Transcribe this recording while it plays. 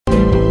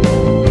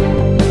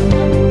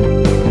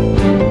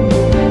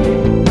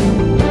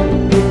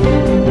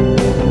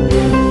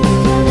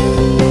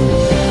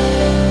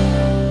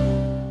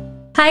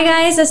Hi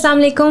guys,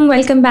 Assalamu alaikum.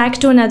 Welcome back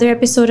to another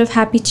episode of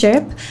Happy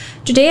Chirp.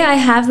 Today I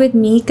have with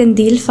me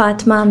Qandeel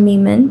Fatima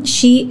Memon.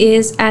 She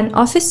is an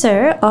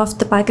officer of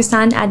the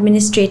Pakistan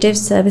Administrative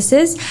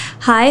Services.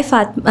 Hi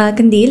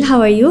Qandeel,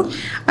 how are you?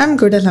 I'm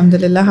good,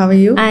 alhamdulillah. How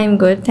are you? I'm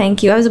good,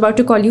 thank you. I was about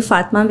to call you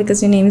Fatima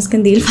because your name is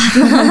Qandeel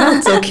Fatima.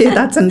 That's okay,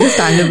 that's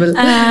understandable.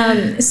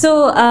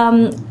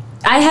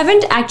 I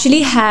haven't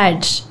actually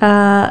had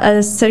a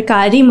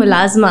sarkari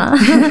mulazma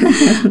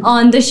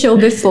on the show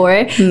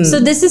before. So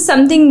this is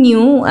something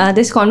new.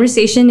 This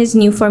conversation is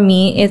new for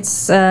me.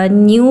 It's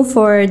new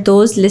for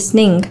those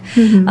listening,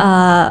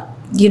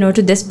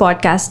 to this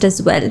podcast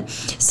as well.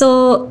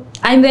 So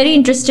I'm very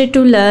interested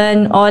to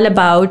learn all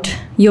about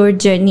your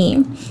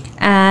journey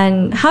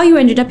and how you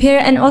ended up here.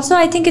 And also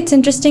I think it's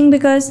interesting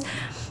because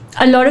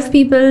a lot of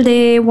people,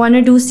 they want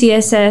to do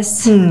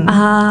CSS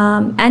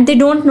and they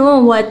don't know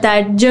what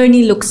that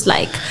journey looks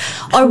like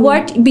or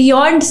what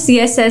beyond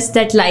CSS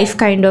that life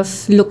kind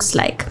of looks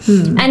like.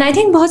 And I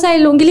think बहुत सारे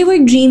लोगों के लिए वो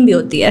एक dream भी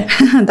होती है.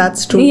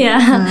 That's true.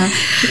 Yeah.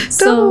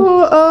 So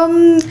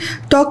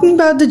talking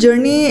about the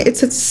journey,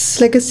 it's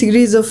like a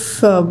series of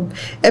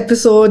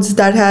episodes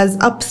that has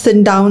ups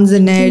and downs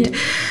in it.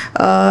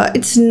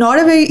 It's not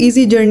a very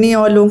easy journey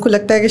और लोगों को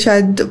लगता है कि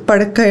शायद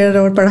पढ़कर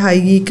और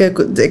पढ़ाई का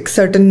एक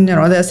certain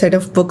there set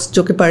of books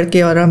जो कि पढ़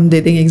के और हम दे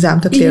देंगे एग्जाम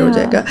तो क्लियर हो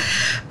जाएगा.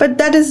 But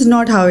that is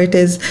not how it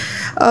is.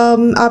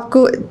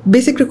 आपको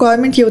बेसिक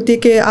रिक्वायरमेंट ये होती है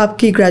कि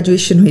आपकी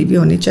ग्रेजुएशन हुई भी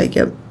होनी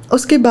चाहिए.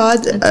 उसके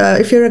बाद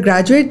if you're a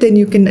graduate then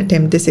you can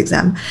attempt this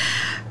exam.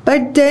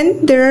 But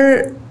then there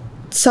are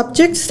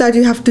subjects that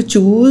you have to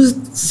choose,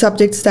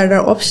 subjects that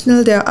are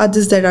optional, there are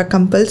others that are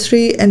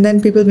compulsory, and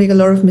then people make a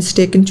lot of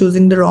mistake in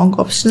choosing the wrong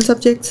optional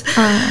subjects.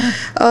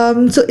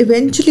 So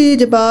eventually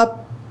जब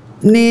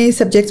आपने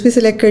subjects भी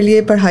select कर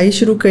लिए, पढ़ाई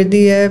शुरू कर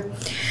दी है,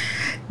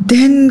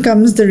 then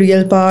comes the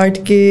real part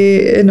कि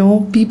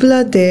people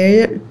are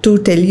there to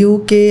tell you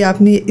कि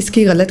आपने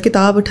इसकी गलत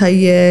किताब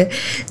उठाई है.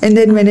 And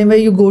then whenever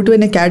you go to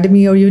an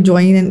academy or you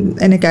join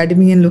an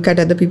academy and look at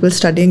other people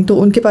studying, तो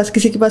उनके पास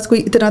किसी के पास कोई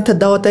इतना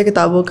थद्दा होता है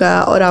किताबों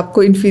का और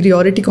आपको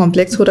inferiority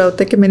complex हो रहा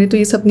होता है कि मैंने तो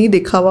ये सब नहीं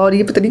देखा हुआ और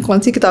ये पता नहीं कौन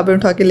सी किताबें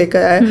उठा के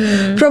लेकर आया है.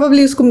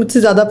 Probably उसको मुझसे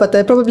ज़्यादा पता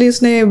है, probably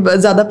उसने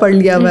ज़्यादा पढ़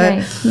लिया हुआ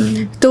है.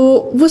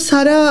 तो वो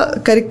सारा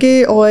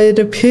करके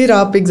और फिर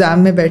आप एग्ज़ाम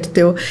में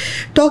बैठते हो.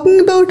 Talking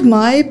about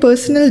my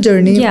personal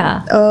journey,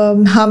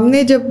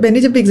 मैंने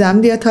जब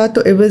एग्ज़ाम दिया था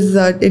तो it was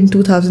in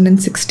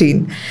 2016.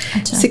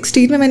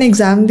 16 में मैंने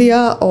एग्ज़ाम दिया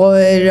और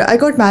I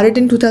got married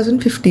in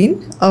 2015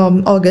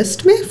 अगस्त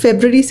में.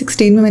 February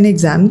 16 में मैंने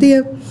एग्ज़ाम दिया.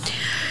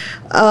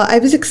 I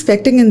was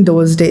expecting in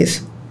those days.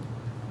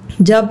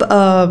 जब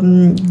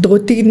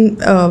 2-3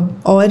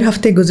 और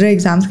हफ्ते गुजरे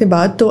एग्ज़ाम्स के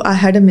बाद तो I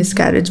had a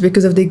miscarriage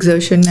because of the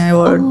exertion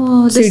और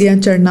सीढ़ियाँ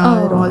चढ़ना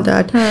और ऑल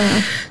दैट.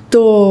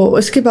 तो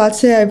उसके बाद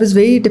से I was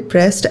very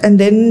depressed and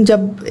then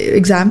जब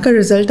एग्ज़ाम का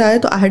रिज़ल्ट आया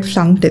तो आई हैड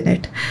फ्लंक्ड इन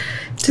इट.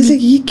 तो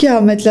ये क्या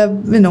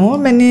मतलब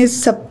मैंने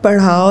सब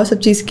पढ़ा और सब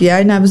चीज़ किया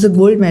and I was a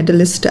gold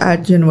medalist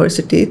at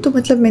university. तो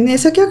मतलब मैंने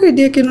ऐसा क्या कर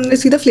दिया कि उन्होंने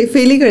सीधा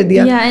फेल ही कर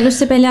दिया. एंड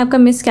उससे पहले आपका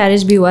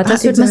मिसकैरेज भी हुआ था.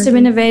 So it must have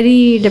been a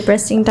very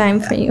depressing time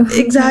for you.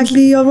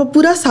 Exactly. और वो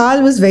पूरा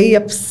साल वाज वेरी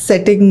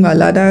अपसेटिंग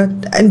वाला ना.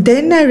 एंड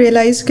देन आई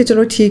रियलाइज कि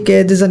चलो ठीक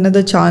है, this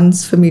another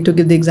chance for me to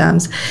give the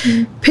exams.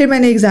 फिर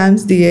मैंने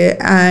एग्ज़ाम्स दिए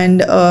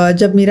एंड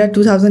जब मेरा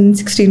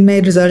 2016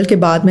 में रिज़ल्ट के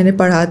बाद मैंने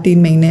पढ़ा 3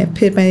 महीने,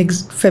 फिर मैंने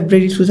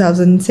February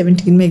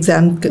 2017 में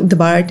एग्ज़ाम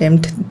दोबारा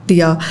अटैम्प्ट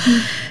दिया.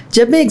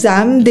 जब मैं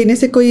एग्ज़ाम देने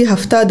से कोई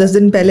हफ्ता 10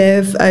 दिन पहले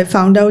I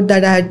found out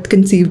that I had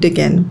conceived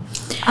again.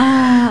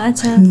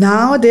 अच्छा.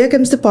 Now there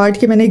comes the part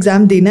कि मैंने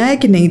एग्ज़ाम देना है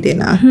कि नहीं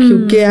देना,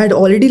 क्योंकि I had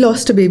already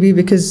lost a baby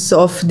because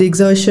of the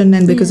exertion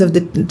and because of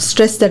the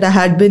stress that I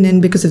had been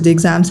in because of the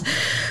exams.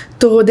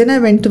 तो then I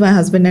went to my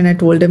husband and I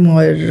told him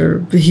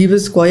और he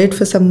was quiet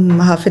for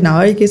some half an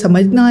hour कि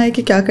समझना है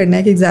कि क्या करना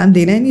है, कि एग्ज़ाम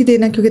देना है नहीं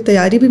देना, क्योंकि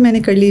तैयारी भी मैंने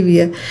कर ली हुई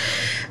है.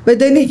 But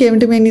then he came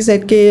to me and he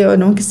said कि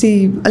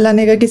किसी अल्लाह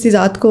ने अगर किसी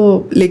ज़ात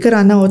को लेकर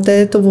आना होता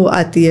है तो वो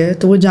आती है,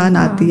 तो वो जान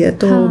आती है,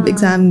 तो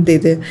एग्ज़ाम दे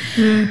दे.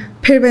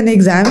 फिर मैंने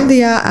एग्ज़ाम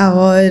दिया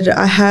और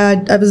I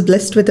was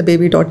blessed with a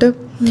baby daughter.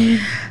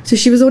 So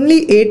she was only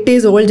 8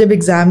 days old जब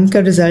एग्ज़ाम का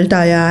रिज़ल्ट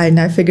आया एंड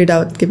आई फिगर्ड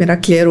आउट कि मेरा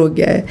क्लियर हो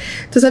गया है.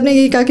 तो सबने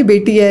यही कहा कि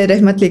बेटी है,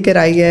 रहमत लेकर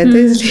आई है, तो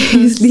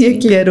इसलिए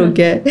क्लियर हो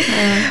गया है.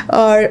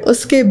 और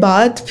उसके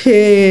बाद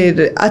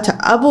फिर अच्छा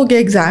अब हो गया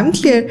exam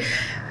clear.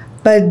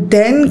 But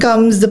then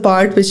comes the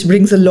part which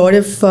brings a lot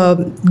of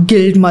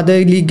guilt,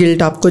 motherly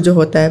guilt आपको जो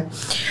होता है.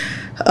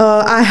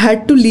 I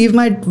had to leave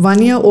my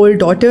 1-year-old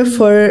daughter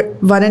for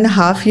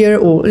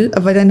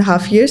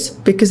 1.5 years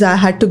because I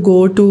had to go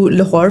to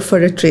Lahore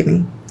for a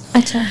training.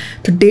 अच्छा.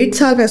 तो 1.5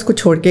 साल मैं इसको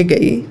छोड़ के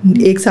गई,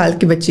 1 साल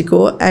की बच्ची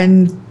को.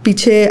 एंड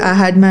पीछे I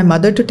had my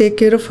mother to take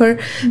care of her.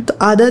 तो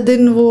आधा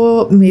दिन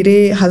वो मेरे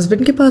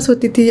हस्बैंड के पास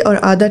होती थी और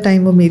आधा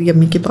टाइम वो मेरी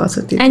अम्मी के पास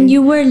होती थी. And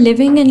you were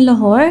living in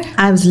Lahore?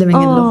 I was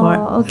living in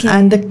Lahore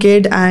and the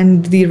kid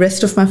and the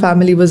rest of my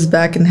family was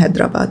back in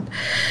Hyderabad.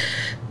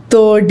 तो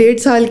 1.5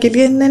 साल के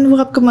लिए एंड देन वो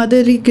आपका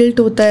मदरली गिल्ट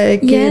होता है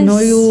कि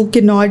you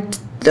can not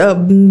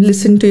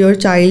listen to your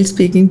child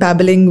speaking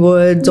पैबलिंग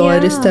words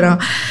और इस तरह,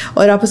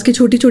 और आप उसकी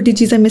छोटी छोटी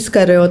चीज़ें मिस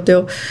कर रहे होते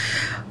हो.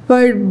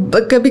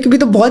 पर कभी कभी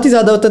तो बहुत ही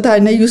ज़्यादा होता था.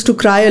 And I used to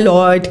cry a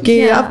lot कि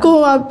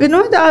आपको, आप you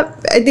know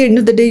at the end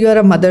of the day you are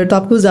a mother, तो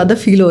आपको ज़्यादा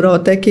फील हो रहा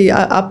होता है कि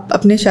आप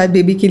अपने शायद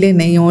बेबी के लिए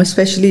नहीं हो,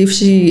 specially if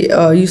she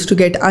used to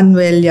get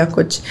unwell या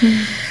कुछ.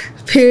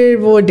 फिर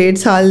वो 1.5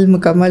 साल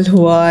मुकम्मल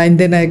हुआ and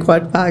then I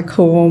got back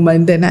home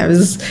and then I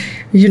was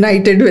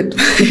United with.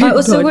 और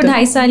उस वक्त वो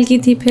 2.5 साल की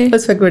थी. फिर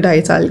उस वक्त वो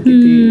 2.5 साल की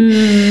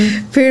थी.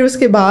 फिर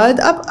उसके बाद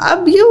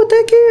अब ये होता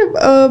है कि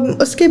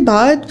उसके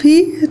बाद भी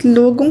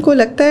लोगों को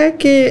लगता है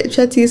कि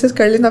शायद CSS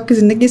कर लें तो आपकी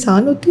ज़िंदगी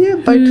आसान होती है,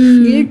 but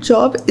field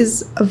job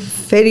is a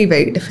very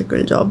very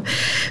difficult job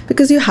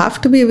because you have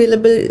to be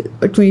available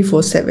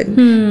 24/7.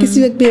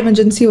 किसी वक्त भी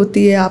इमरजेंसी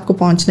होती है, आपको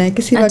पहुँचना है.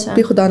 किसी वक्त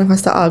भी खुदा न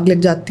खास्ता आग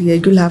लग जाती है,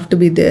 you have to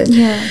be there.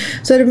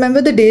 So I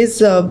remember the days,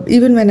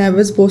 even when I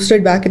was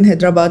posted back in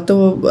Hyderabad, तो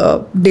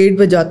 1:30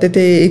 बज जाते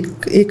थे.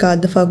 एक आध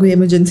दफ़ा कोई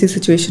इमरजेंसी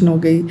सिचुएशन हो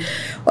गई,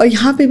 और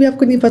यहाँ पे भी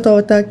आपको नहीं पता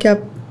होता कि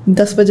आप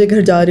 10 बजे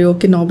घर जा रहे हो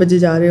कि 9 बजे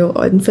जा रहे हो,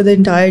 और for the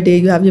entire day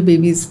you have your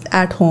babies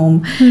at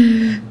home.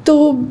 तो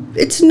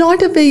it's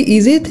not a very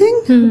easy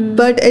thing,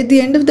 but at the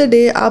end of the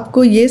day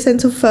आपको ये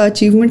सेंस ऑफ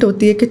अचीवमेंट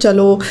होती है कि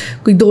चलो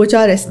कोई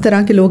 2-4 इस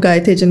तरह के लोग आए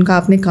थे जिनका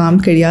आपने काम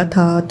किया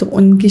था, तो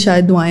उनकी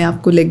शायद दुआएं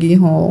आपको लगी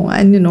हों.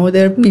 And you know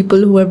there are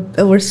people who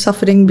are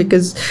suffering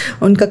because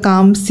उनका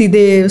काम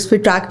सीधे उस पर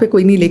ट्रैक पे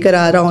कोई नहीं लेकर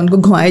आ रहा, उनको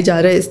घुमाए जा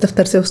रहा है, इस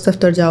दफ्तर से उस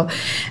दफ्तर जाओ,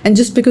 and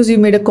just because you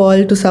made a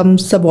call to some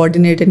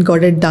subordinate and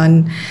got it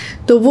done,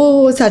 तो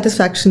वो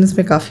सेटिस्फैक्शन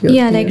इसमें काफ़ी होती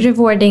है. लाइक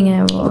रिवॉर्डिंग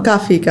है वो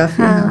काफ़ी.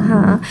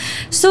 हाँ.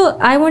 So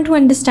I want to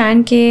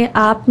understand कि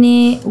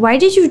आपने why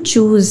did you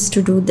choose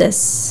to do this,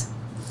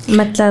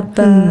 मतलब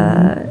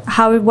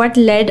how what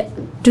led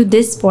to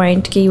this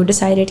point कि यू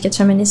डिसाइडेड कि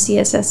अच्छा मैंने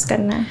CSS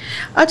करना है.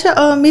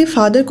 अच्छा, मेरे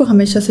फादर को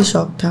हमेशा से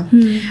शौक था.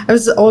 I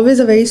was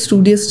always a very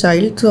studious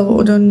child, तो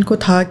उनको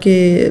था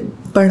कि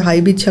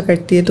पढ़ाई भी अच्छा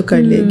करती है तो कर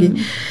लेगी.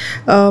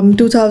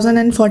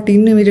 2014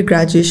 में मेरी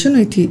ग्रेजुएशन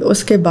हुई थी.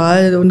 उसके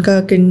बाद उनका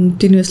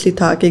कंटिन्यूसली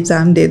था कि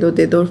एग्ज़ाम दे दो.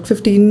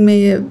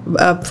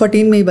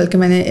 14 में बल्कि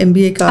मैंने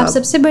MBA का. आप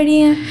सबसे बड़ी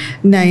हैं?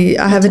 नहीं,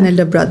 I have an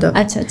elder brother.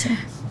 अच्छा.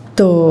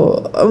 तो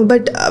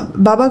बट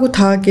बाबा को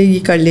था कि ये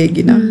कर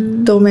लेगी ना,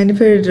 तो मैंने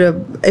फिर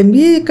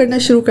MBA करना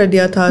शुरू कर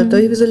दिया था. तो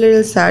he was a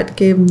little sad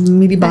कि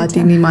मेरी बात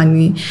ही नहीं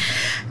मानी.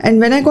 And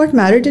when I got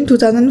married in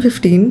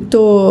 2015,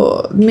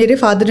 तो मेरे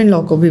फादर इन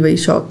लॉ को भी वही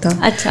शौक था.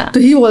 अच्छा. तो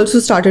he also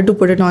started to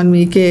put it on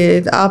me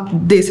कि आप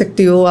दे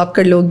सकती हो, आप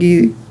कर लोगी,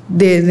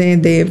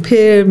 दे.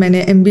 फिर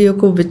मैंने MBA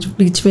को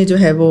बीच में जो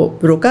है वो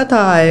रोका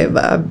था. आई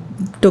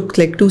took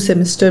like 2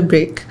 semester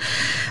break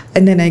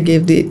and then I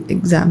gave the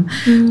exam.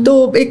 तो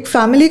एक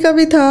family का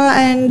भी था,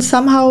 and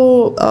somehow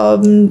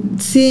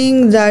seeing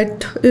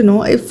that you know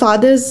if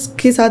fathers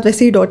के साथ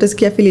वैसे ही daughters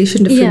की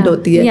affiliation different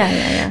होती है.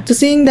 तो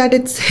seeing that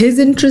it's his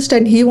interest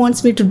and he wants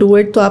me to do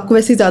it, तो आपको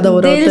वैसे ही ज़्यादा हो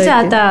रहा होता है. दिल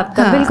चाहता है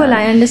आपका. बिल्कुल,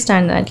 I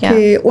understand that.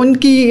 कि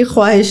उनकी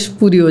ख्वाहिश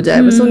पूरी हो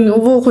जाए, बस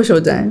वो खुश हो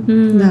जाए.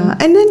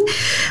 And then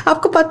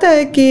आपको पता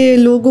है कि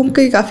लोगों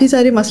के काफ़ी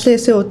सारे मसले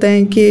ऐसे होते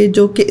हैं कि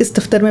जो कि इस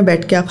दफ्तर में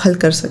बैठ के आप हल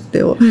कर सकते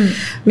हो.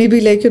 Maybe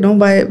like, you know,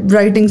 by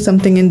writing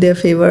something in their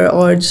favor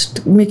or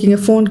just making a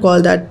phone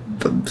call that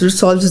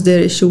solves their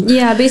issue.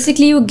 Yeah,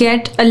 basically you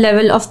get a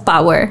level of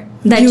power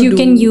that you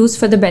can use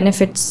for the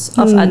benefits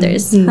of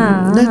others.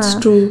 That's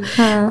true.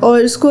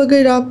 और इसको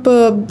अगर आप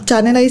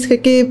channelize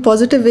करके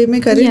positive way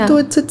में करें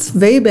तो it's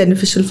very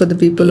beneficial for the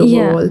people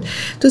overall.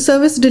 तो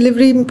service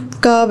delivery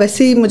का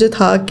वैसे ही मुझे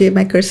था कि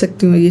मैं कर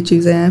सकती हूँ ये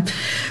चीज़ें,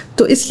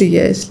 तो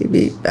इसलिए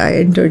भी I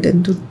entered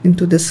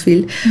into this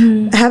field.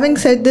 Having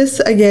said this,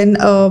 again,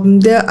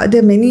 there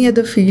are many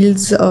other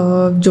fields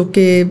जो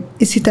कि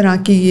इसी तरह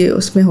की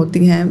उसमें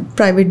होती हैं,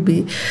 private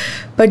भी.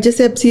 पर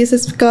जैसे अब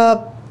CSS का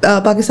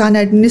पाकिस्तान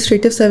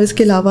एडमिनिस्ट्रेटिव सर्विस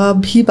के अलावा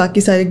भी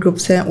बाकी सारे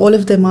ग्रुप्स हैं. All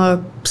of them are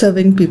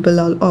serving people,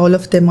 all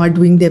of them are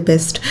doing their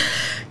best.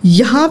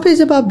 यहाँ पे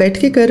जब आप बैठ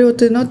के कर रहे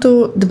होते हो ना,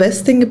 तो the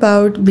best thing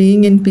about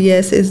being in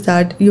PS is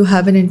that you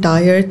have an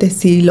entire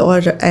tehsil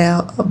और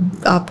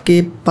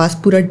आपके पास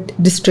पूरा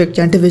डिस्ट्रिक्ट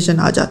या डिवीज़न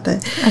आ जाता है.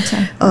 अच्छा.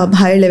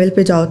 हायर लेवल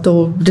पे जाओ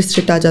तो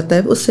डिस्ट्रिक्ट आ जाता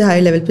है, उससे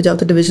हायर लेवल पे जाओ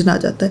तो डिवीज़न आ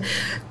जाता है.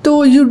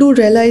 तो यू डू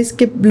रियलाइज़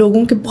कि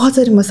लोगों के बहुत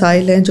सारे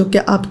मसाइल हैं जो कि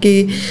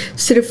आपके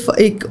सिर्फ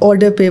एक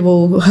ऑर्डर पे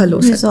वो हल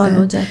हो सकता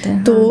है.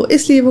 तो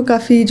इसलिए वो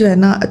काफ़ी जो है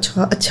ना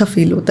अच्छा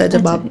फील होता है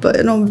जब आप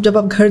जब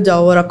आप घर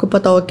जाओ और आपको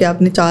पता हो कि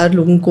आपने 4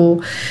 लोगों को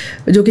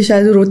जो कि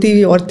शायद रोती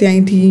हुई औरतें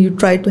आई थी, you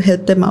try to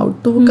help them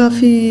out, तो वो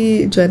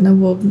काफ़ी जो है ना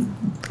वो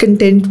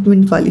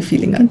कंटेंटमेंट वाली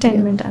फीलिंग आती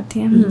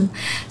है.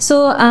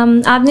 सो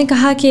आपने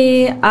कहा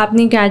कि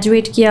आपने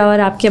ग्रेजुएट किया और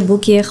आपके अब्बू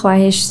की एक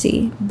ख्वाहिश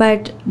थी,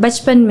 बट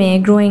बचपन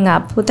में ग्रोइंग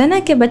अप होता है ना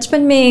कि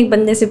बचपन में एक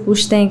बंदे से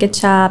पूछते हैं कि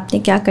अच्छा आपने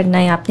क्या करना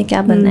है, आपने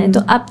क्या बनना है, तो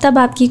अब तब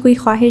आपकी कोई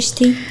ख्वाहिश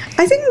थी?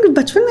 आई थिंक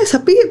बचपन में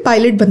सभी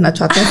पायलट बनना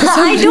चाहते हैं.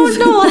 आई डोंट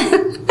नो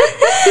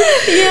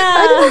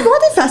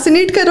बहुत ही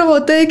फैसिनेट कर रहा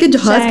होता है कि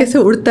जहाज कैसे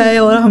उड़ता है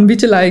और हम भी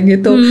चलाएंगे।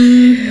 तो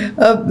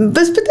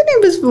बस पता नहीं,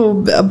 बस वो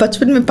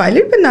बचपन में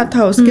पायलट बनना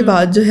था। उसके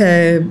बाद जो है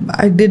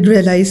आई डिड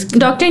रियलाइज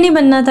डॉक्टर नहीं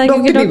बनना था,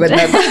 क्योंकि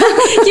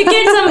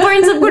at some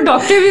point सबको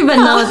डॉक्टर भी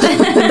बनना होता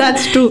है।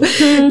 That's true।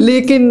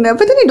 लेकिन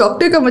पता नहीं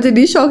डॉक्टर का मुझे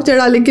नहीं शौक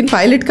चढ़ा, लेकिन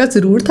पायलट का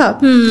जरूर था।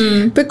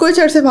 फिर कुछ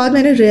अर्से बाद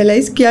मैंने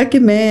रियलाइज किया कि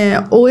मैं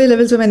OA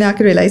लेवल्स में मैंने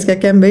आके रियलाइज किया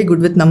कि I am very good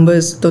with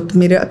numbers. तो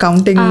मेरे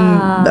अकाउंटिंग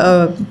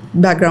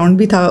बैकग्राउंड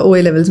भी था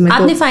OA लेवल्स में।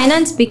 आपने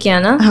फाइनेंस भी किया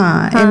ना?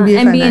 हाँ, MBA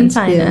in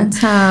finance।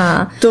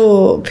 हाँ,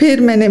 तो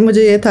फिर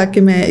मुझे ये था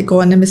कि मैं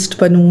इकोनॉमिस्ट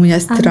बनूं या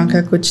इस तरह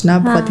का कुछ ना,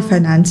 बहुत ही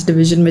फाइनेंस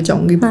डिवीजन में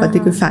जाऊंगी, बहुत ही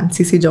कोई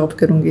फैंसी सी जॉब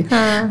करूंगी।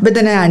 But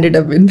then I ended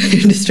up in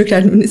district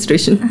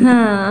administration.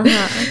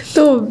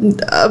 तो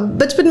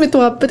बचपन में तो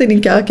आप पता नहीं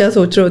क्या क्या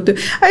सोच रहे होते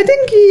हो। आई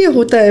थिंक ये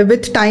होता है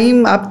विथ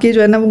टाइम, आपके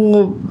जो है ना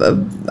वो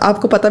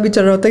आपको पता भी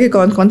चल रहा होता है कि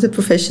कौन कौन से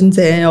प्रोफेशंस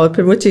हैं, और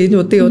फिर वो चेंज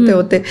होते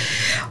होते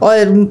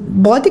और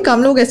बहुत ही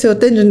कम लोग ऐसे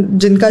होते हैं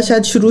जिनका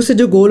शायद शुरू से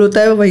जो गोल होता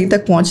है वो वहीं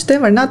तक पहुंचते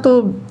हैं, वरना तो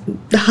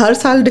हर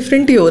साल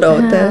डिफरेंट ही हो रहा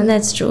होता है।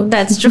 That's true।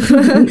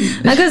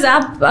 Because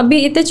आप अभी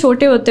इतने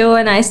छोटे होते हो,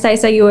 and Aahista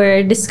Aahista you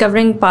are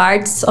discovering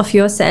parts of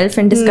yourself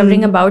and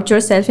discovering about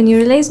yourself, and you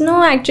realize no,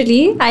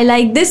 actually I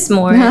like this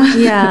more।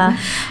 yeah।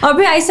 और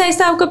फिर आहिस्ता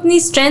आहिस्ता आपको अपनी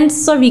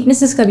strengths और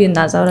weaknesses का भी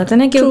अंदाजा हो रहा था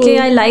ना, क्योंकि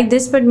I like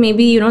this but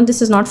maybe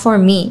this is not for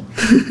me।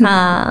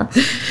 हाँ,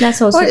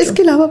 that's also और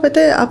इसके अलावा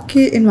पता है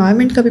आपके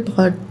environment का भी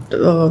बहुत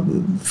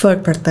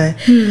फ़र्क पड़ता है।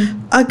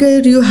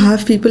 अगर you have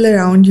people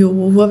around you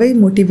वो वेरी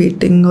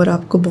मोटिवेटिंग और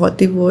आपको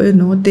बहुत ही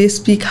वो they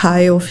speak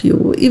high of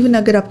you, even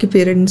अगर आपके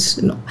पेरेंट्स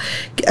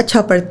कि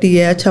अच्छा पढ़ती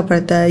है, अच्छा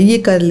पढ़ता है, ये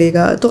कर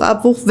लेगा, तो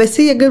आप वो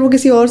वैसे ही अगर वो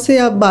किसी और से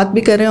आप बात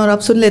भी कर रहे हैं और आप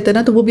सुन लेते हैं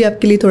ना, तो वो भी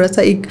आपके लिए थोड़ा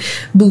सा एक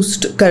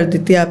बूस्ट कर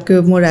देती है आपके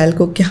मोरल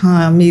को कि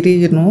हाँ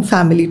मेरी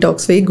family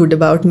talks very good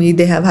about me,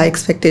 they have high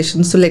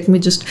expectations, so let me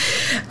just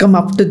come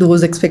up to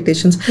those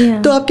expectations.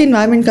 तो आपके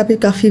इन्वायरमेंट का भी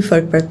काफ़ी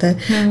फ़र्क पड़ता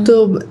है। तो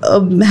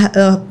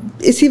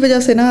इसी वजह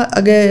से ना,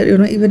 अगर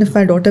even if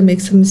my daughter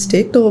makes a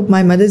mistake, तो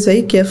my mother is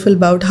very careful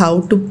about how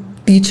to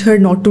teach her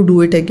not to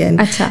do it again,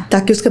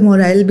 ताकि उसका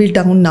मोरल भी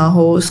डाउन ना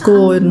हो,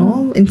 उसको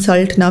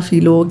इंसल्ट ना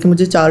फील हो कि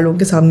मुझे 4 लोगों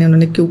के सामने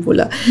उन्होंने क्यों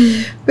बोला।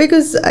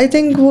 बिकॉज आई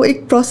थिंक वो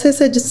एक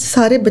प्रोसेस है जिससे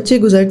सारे बच्चे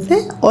गुजरते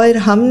हैं, और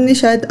हमने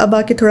शायद अब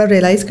आके थोड़ा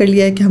रियलाइज़ कर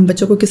लिया है कि हम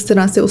बच्चों को किस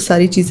तरह से उस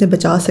सारी चीज़ें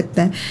बचा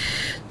सकते हैं।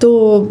 तो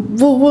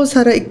वो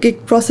सारा एक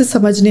प्रोसेस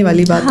समझने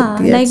वाली बात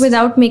होती है, like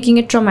without making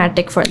it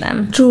traumatic for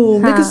them. True,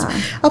 because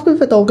आपको भी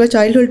पता होगा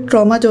चाइल्डहुड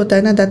ट्रॉमा जो होता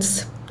है ना,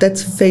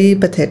 that's very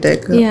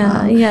pathetic।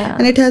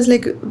 And it has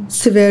like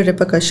severe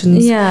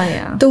repercussions।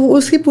 तो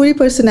उसकी पूरी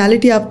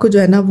पर्सनालिटी आपको जो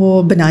है ना वो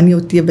बनानी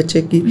होती है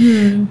बच्चे की।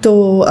 तो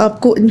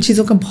आपको इन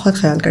चीज़ों का बहुत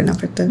ख्याल करना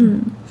पड़ता है।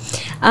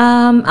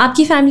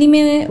 आपकी फैमिली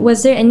में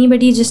was there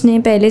anybody जिसने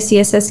पहले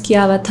CSS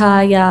किया हुआ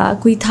था, या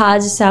कोई था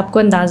जिससे आपको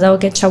अंदाज़ा हो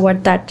कि अच्छा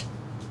what that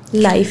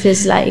life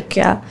is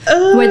like?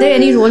 Were there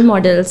any role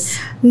models?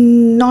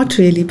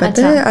 Not really,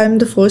 but I'm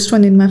the first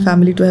one in my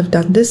family to have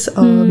done this।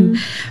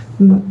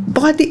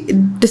 बहुत ही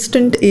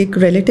डिस्टेंट एक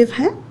रिलेटिव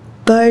है,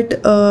 बट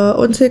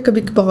उनसे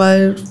कभी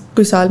कभार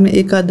कोई साल में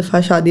एक आध दफ़ा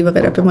शादी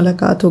वगैरह पे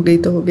मुलाकात हो गई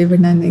तो हो गई,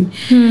 वरना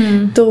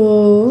नहीं। तो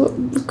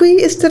कोई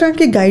इस तरह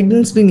के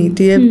गाइडेंस भी नहीं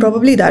थी।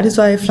 Probably that is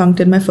why I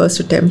फ्लंक्ड in my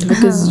first attempt,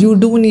 because you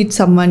do need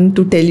someone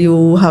to tell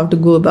you how to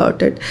go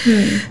about it.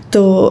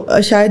 तो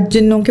शायद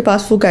जिन लोगों के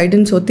पास वो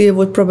गाइडेंस होती है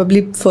वो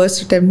प्रॉब्ली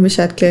फर्स्ट अटेम्प्ट में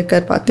शायद क्लियर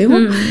कर पाते हो,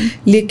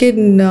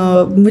 लेकिन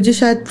मुझे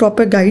शायद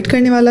प्रॉपर गाइड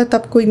करने वाला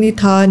तब कोई नहीं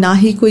था, ना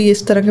ही कोई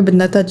इस तरह का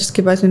बंदा था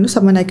जिसके पास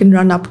someone I can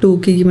run up to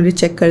कि ये मुझे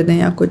चेक कर दें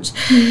या कुछ।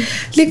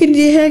 लेकिन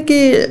ये है कि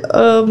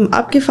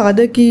आपके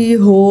फादर की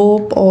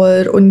होप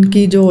और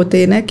उनकी जो होते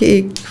हैं ना कि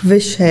एक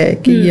विश है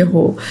कि ये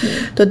हो,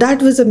 तो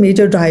that was a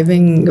major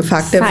driving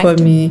factor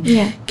for me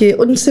कि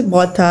उनसे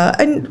बहुत था।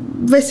 एंड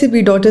वैसे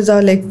भी daughters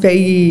are like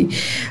very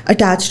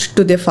attached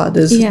to their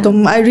fathers, तो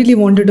I really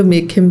wanted to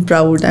make him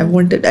proud. I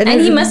wanted,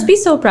 and he must be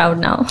so proud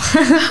now.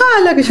 हाँ,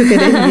 अल्लाह का शुक्र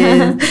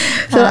है।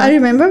 सो आई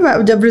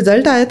रिमेंबर जब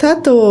रिजल्ट आया था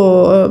तो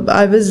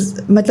आई वाज,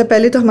 मतलब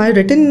पहले तो हमारे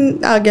रिटन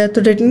आ गया,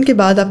 तो रिटन के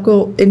बाद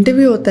आपको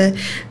इंटरव्यू होता है।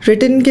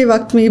 रिटन के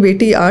वक्त मेरी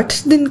बेटी 8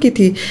 दिन की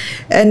थी,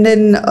 and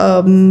then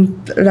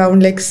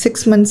around like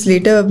 6 months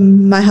later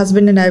my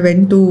husband and I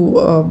went to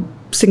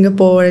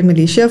Singapore and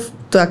Malaysia,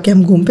 तो आके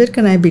हम घूम फिर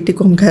कर आए। बेटी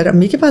को हम घर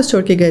अम्मी के पास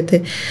छोड़ के गए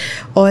थे,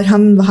 और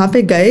हम वहाँ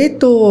पे गए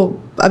तो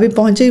अभी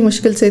पहुँचे ही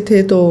मुश्किल से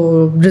थे, तो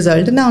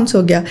रिज़ल्ट अनाउंस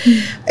हो गया।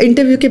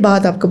 इंटरव्यू के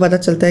बाद आपको पता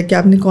चलता है कि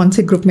आपने कौन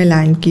से ग्रुप में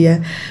लैंड किया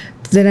है।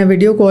 Then I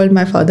video call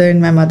my father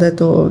and my mother.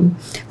 तो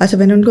अच्छा,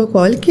 मैंने उनको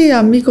कॉल की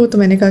अम्मी को, तो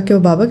मैंने कहा कि वो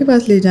बाबा के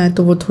पास ले जाएं,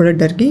 तो वो थोड़ा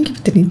डर गई कि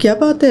पता नहीं क्या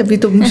बात है, अभी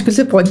तो मुश्किल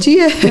से पहुंची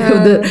है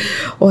उधर,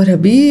 और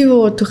अभी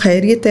वो तो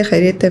खैरियत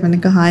है। मैंने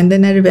कहा हाँ। And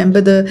then I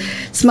remember the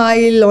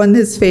smile on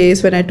his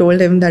face when I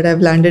told him that I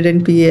have landed in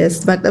PS।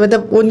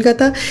 मतलब उनका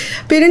था,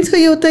 पेरेंट्स का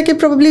ये होता है कि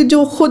प्रोबेबली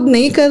जो खुद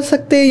नहीं कर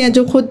सकते या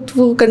जो खुद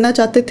वो करना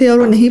चाहते थे और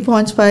वो नहीं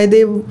पहुँच पाए,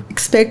 दे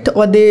एक्सपेक्ट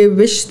और they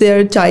wish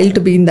their child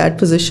to be in that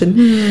position.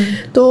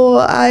 तो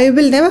I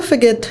will never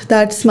forget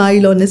that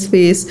smile on his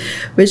face,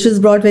 which was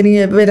brought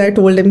when I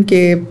told him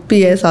कि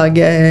PS आ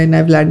गया है and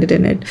I've landed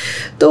in it.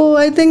 तो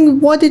I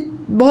think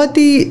बहुत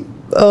ही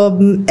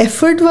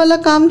effort वाला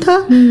काम था,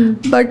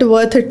 but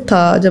worth it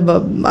था जब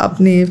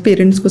अपने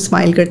पेरेंट्स को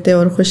स्माइल करते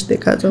और खुश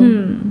देखा तो.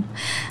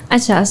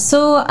 अच्छा, so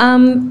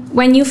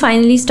when you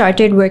finally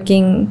started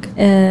working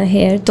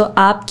here, तो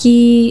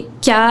आपकी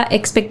क्या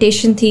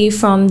एक्सपेक्टेशन थी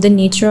from the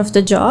nature of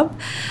the job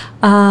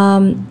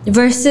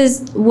versus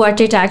what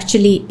it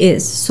actually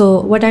is? So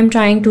what I'm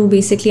trying to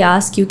basically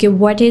ask you,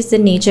 what is the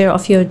nature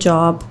of your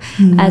job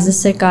as a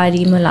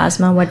sarkari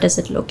mulazma? What does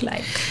it look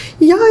like?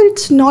 Yeah,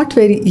 it's not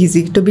very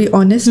easy, to be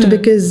honest,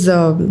 because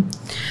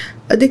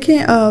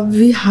देखिए,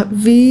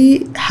 we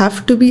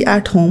have to be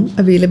at home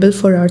available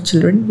for our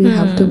children. We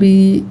have to be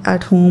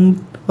at home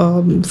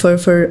for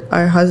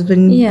our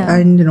husband,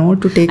 and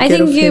to take care of him. I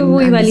think ये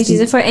वही वाली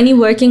चीज़ है for any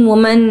working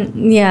woman.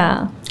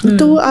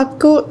 तो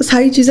आपको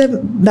सारी चीज़ें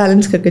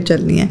balance करके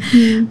चलनी है.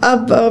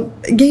 अब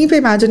यहीं पे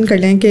इमेजिन कर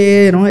लें कि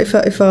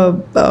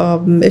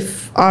if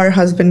our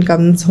husband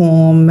comes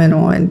home,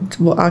 and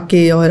वो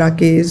आके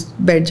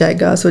बैठ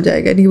जाएगा, सो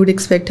जाएगा, and he would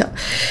expect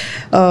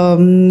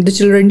the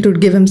children to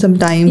give him some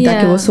time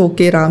ताकि वो सो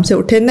के आराम से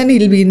उठे, and then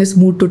he'll be in this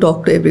mood to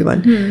talk to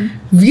everyone.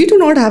 We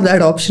do not have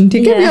that option,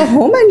 ठीक है? We are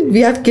home and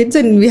we have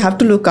kids and we have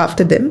to look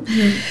after them.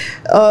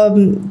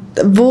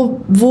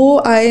 वो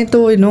आए तो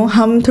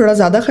हम थोड़ा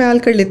ज़्यादा ख्याल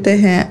कर लेते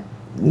हैं.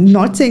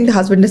 Not saying the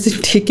husband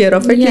doesn't take care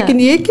of it, लेकिन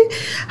ये कि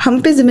हम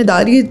पे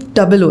जिम्मेदारी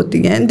डबल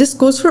होती है. And this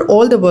goes for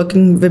all the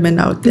working women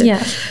out there.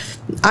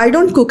 I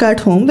don't cook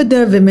at home, but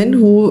there are women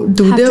who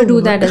have to do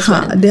that as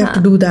well. They have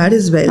to do that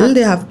as well.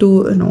 They have to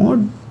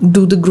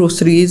do the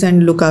groceries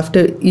and look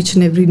after each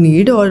and every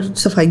need, और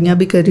सफाइयाँ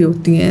भी कर रही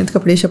होती हैं,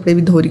 कपड़े शपड़े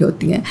भी धो रही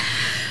होती हैं.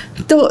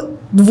 तो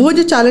वो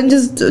जो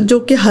चैलेंजेस जो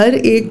कि हर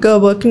एक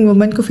वर्किंग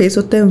वुमन को फेस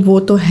होते हैं वो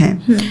तो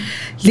हैं.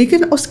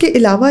 लेकिन उसके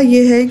अलावा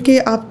ये है कि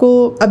आपको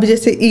अब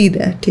जैसे ईद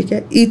है, ठीक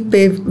है, ईद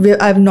पे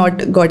I have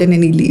not gotten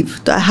any leave,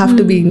 तो I have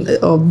to be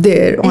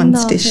there on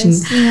station.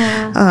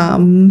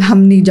 हम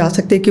नहीं जा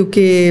सकते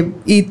क्योंकि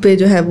ईद पे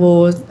जो है वो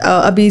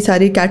अभी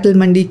सारी कैटल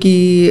मंडी की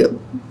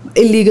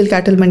इलीगल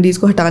कैटल मंडीज़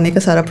को हटाने का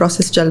सारा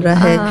प्रोसेस चल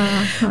रहा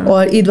है.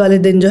 और ईद वाले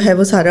दिन जो है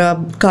वो सारा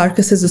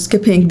कार्कसेस उसके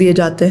फेंक दिए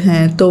जाते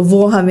हैं, तो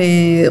वो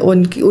हमें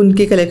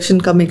उनकी कलेक्शन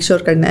का मेक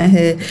श्योर करना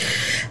है.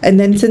 एंड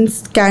देन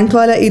सिंस कैंट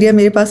वाला एरिया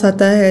मेरे पास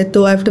आता है,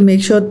 तो I have to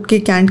make sure कि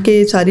कैंट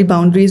के सारी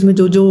बाउंड्रीज़ में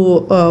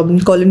जो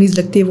कॉलोनीज़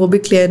लगती है वो भी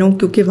क्लियर हों,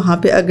 क्योंकि वहाँ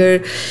पे अगर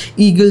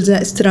ईगल्स या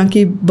इस तरह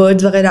की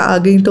बर्ड्स वगैरह आ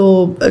गई तो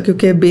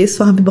क्योंकि बेस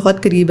वहाँ पे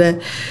बहुत करीब है,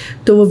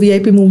 तो वो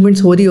VIP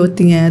मूवमेंट्स हो रही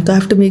होती हैं, तो I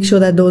have to make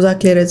sure that those are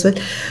clear as well.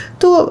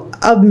 तो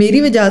अब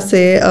मेरी वजह से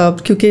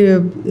क्योंकि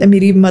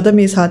मेरी मदर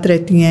मेरे साथ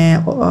रहती हैं,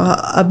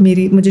 अब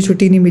मुझे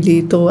छुट्टी नहीं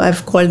मिली, तो I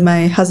have called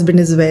my husband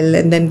as well.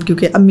 And then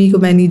क्योंकि अम्मी को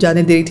मैं नहीं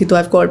जाने दे रही थी, तो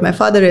I have called my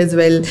father as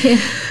well.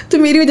 तो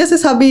मेरी वजह से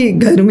सभी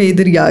घर में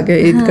इधर ही आ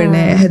गए ईद करने,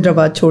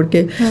 हैदराबाद छोड़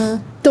के.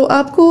 तो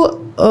आपको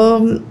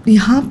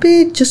यहाँ पे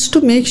just to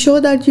make sure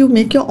that you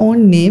make your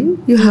own name,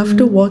 you have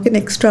to work an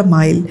extra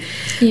mile.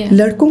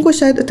 लड़कों को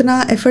शायद इतना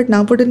एफर्ट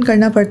ना पुट इन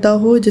करना पड़ता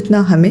हो जितना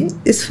हमें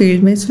इस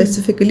फील्ड में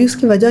स्पेसिफिकली.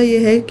 उसकी वजह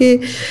यह है कि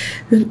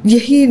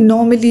यही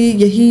नॉर्मली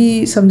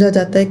यही समझा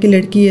जाता है कि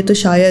लड़की है तो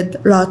शायद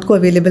रात को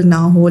अवेलेबल ना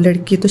हो,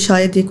 लड़की तो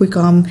शायद ये कोई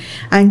काम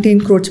एंटी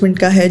इंक्रोचमेंट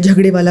का है,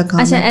 झगड़े वाला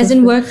काम. अच्छा, एज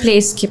इन वर्क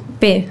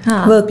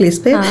प्लेस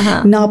पे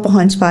ना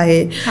पहुँच पाए,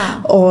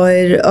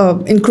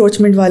 और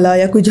इंक्रोचमेंट वाला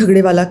या कोई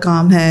झगड़े वाला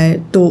काम है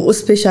तो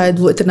उस पे शायद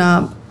वो इतना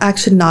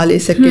एक्शन ना ले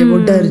सके, वो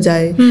डर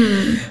जाए.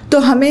 तो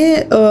हमें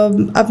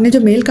अपने जो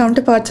मेल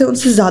काउंटर पार्ट्स हैं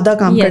उनसे ज़्यादा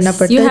काम करना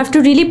पड़ता है. You have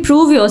to really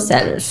prove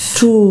yourself.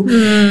 True.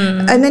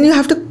 And then you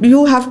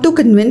have to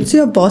convince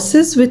your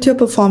bosses with your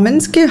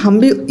performance कि हम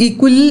भी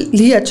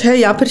equally अच्छा है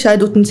या फिर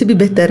शायद उनसे भी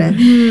बेहतर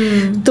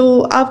हैं. तो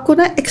आपको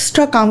ना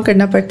एक्स्ट्रा काम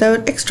करना पड़ता है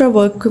और एक्स्ट्रा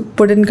वर्क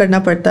पुट इन करना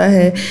पड़ता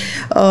है,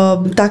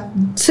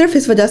 सिर्फ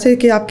इस वजह से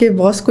कि आपके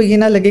बॉस को ये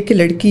ना लगे कि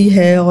लड़की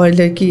है और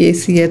लड़की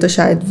AC है तो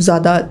शायद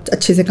ज़्यादा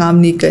अच्छे से काम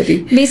नहीं कर रही.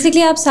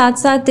 बेसिकली आप साथ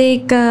साथ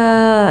एक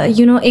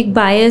एक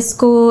बायस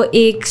को,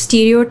 एक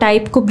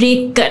स्टीरियोटाइप को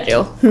ब्रेक कर रहे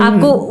हो.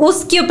 आपको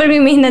उसके ऊपर भी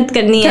मेहनत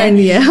करनी है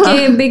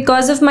कि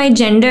because of my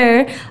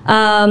gender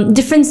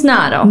difference ना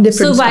आ रहा हो.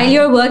 सो व्हाइल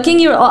यू आर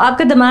वर्किंग,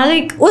 आपका दिमाग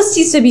एक उस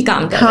चीज़ से भी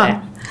काम कर रहा है.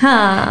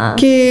 हाँ,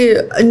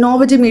 कि 9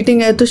 बजे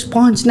मीटिंग है तो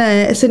पहुंचना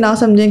है, ऐसे ना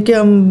समझें कि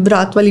हम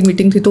रात वाली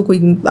मीटिंग थी तो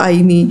कोई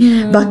आई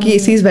नहीं, बाकी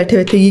ACs बैठे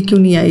हुए थे, ये क्यों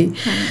नहीं आई.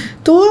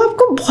 तो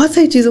आपको बहुत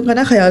सारी चीज़ों का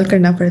ना ख्याल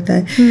करना पड़ता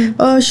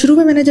है. शुरू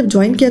में मैंने जब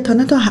ज्वाइन किया था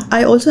ना, तो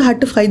I also had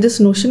to fight this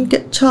notion कि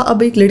अच्छा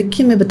अब एक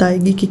लड़की हमें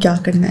बताएगी कि क्या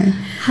करना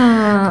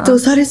है. तो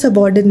सारे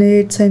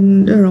subordinates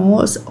and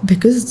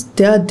because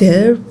they are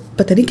there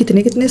पता नहीं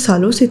कितने कितने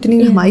सालों से,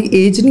 इतनी हमारी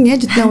एज नहीं है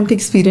जितना उनका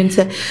एक्सपीरियंस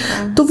है,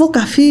 तो वो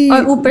काफ़ी,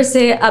 और ऊपर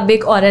से अब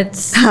एक औरत,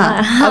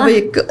 हाँ अब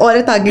एक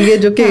औरत आ गई है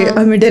जो कि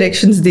हमें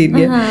डायरेक्शंस दे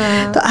रही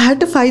है, तो I had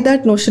to fight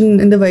that notion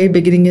in the very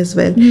beginning as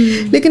well,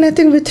 लेकिन I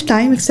think with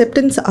time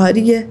acceptance आ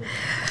रही है,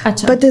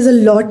 but there is a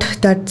lot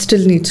that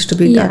still needs to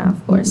be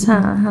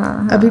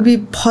done. अभी भी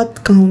बहुत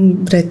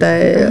काम रहता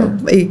है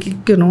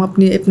एक यू नो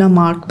अपना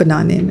मार्क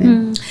बनाने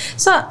में।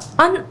 So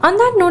on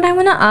that note, I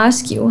want to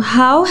ask you,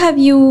 how have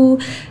you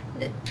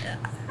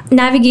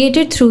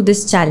navigated through this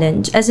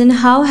challenge? As in,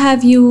 how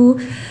have you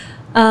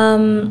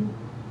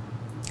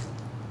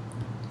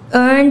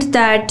earned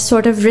that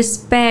sort of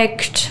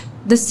respect,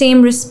 the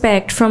same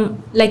respect from,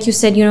 like you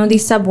said, you know,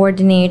 these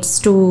subordinates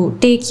to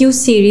take you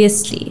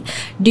seriously?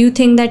 Do you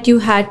think that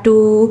you had to,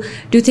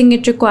 do you think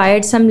it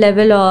required some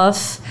level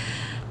of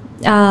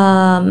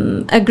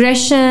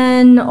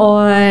aggression,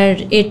 or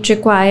it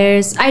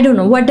requires, I don't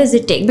know, what does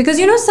it take? Because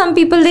you know, some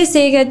people they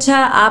say कि अच्छा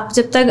आप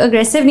जब तक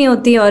aggressive नहीं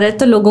होती औरत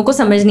तो लोगों को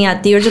समझ नहीं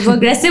आती, और जब वो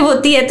aggressive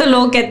होती है तो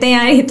लोग कहते हैं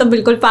यार ये तो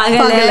बिल्कुल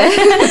पागल है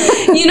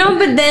you know,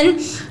 but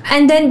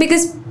then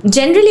because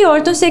generally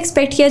औरतों से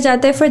expect किया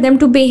जाता है for them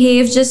to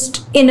behave just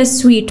in a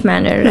sweet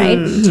manner,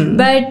 right?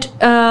 But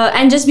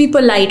and just be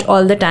polite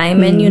all the time,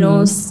 and you know,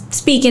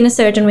 speak in a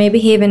certain way,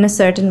 behave in a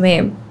certain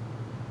way.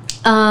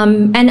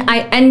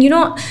 And you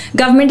know,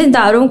 government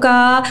इदारों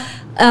का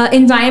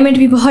environment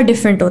भी बहुत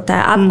different होता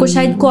है. आपको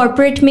शायद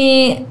corporate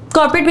में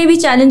भी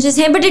challenges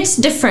हैं, but it's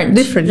different,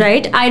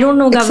 right? I don't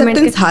know government.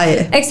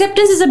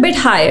 Acceptance is a bit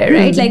higher,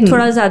 right? Like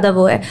थोड़ा ज़्यादा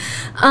वो है.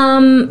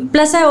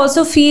 Plus I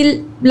also feel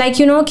like,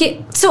 you know, कि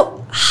so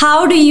how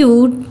do you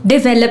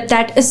develop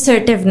that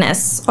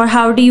assertiveness, or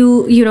how do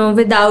you know,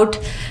 without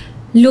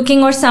looking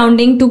or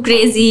sounding too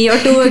crazy or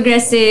too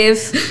aggressive,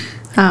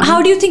 how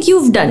do you think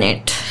you've done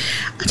it?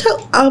 अच्छा,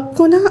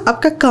 आपको ना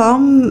आपका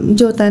काम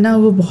जो होता है ना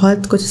वो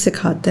बहुत कुछ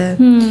सिखाता है।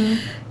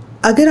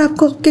 अगर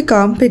आपको आपके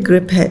काम पे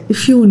ग्रिप है,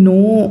 इफ़ यू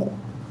नो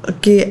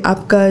कि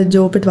आपका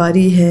जो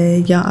पटवारी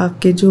है या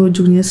आपके जो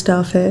जूनियर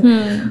स्टाफ है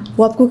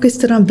वो आपको किस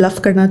तरह ब्लफ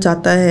करना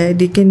चाहता है,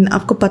 लेकिन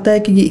आपको पता है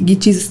कि ये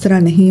चीज़ इस तरह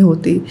नहीं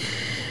होती,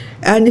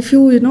 and if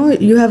you know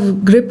you have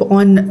grip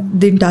on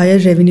the entire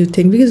revenue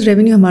thing, because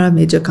revenue हमारा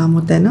मेजर काम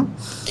होता है ना,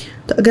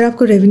 तो अगर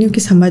आपको रेवेन्यू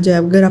की समझ है,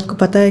 अगर आपको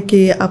पता है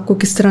कि आपको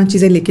किस तरह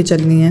चीज़ें लेके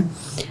चलनी है,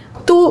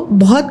 तो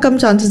बहुत कम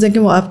चांसेस हैं कि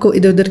वो आपको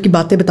इधर उधर की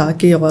बातें बता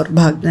के और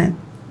भाग जाएं।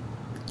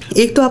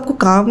 एक तो आपको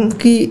काम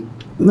की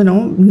यू नो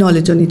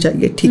नॉलेज होनी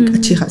चाहिए ठीक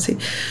अच्छी खासी।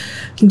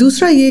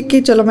 दूसरा ये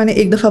कि चलो मैंने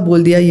एक दफ़ा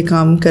बोल दिया ये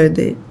काम कर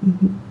दे,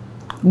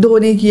 दो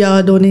ने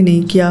किया, दो ने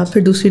नहीं किया,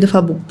 फिर दूसरी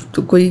दफ़ा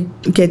तो कोई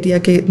कह दिया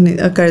कि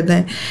कर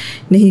दें,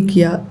 नहीं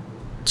किया,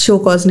 शो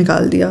कॉज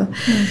निकाल दिया।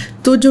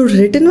 तो जो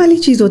रिटन वाली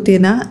चीज़ होती है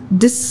ना,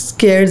 this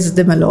scares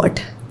them a lot.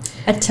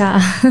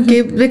 अच्छा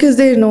कि बिकॉज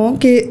दे नो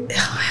कि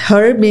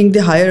her being the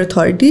higher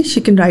authority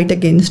she can write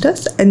against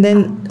us, and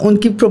then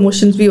उनकी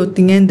प्रमोशंस भी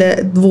होती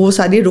हैं, वो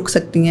सारी रुक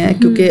सकती हैं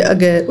क्योंकि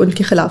अगर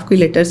उनके खिलाफ कोई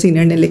लेटर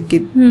सीनियर ने लिख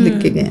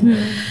के गए,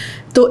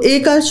 तो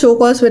एक आध शो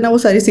कॉज में ना वो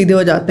सारे सीधे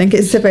हो जाते हैं कि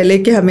इससे पहले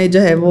कि हमें जो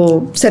है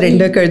वो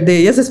सरेंडर कर दे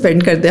या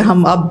सस्पेंड कर दे,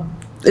 हम अब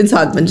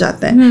इंसान बन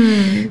जाते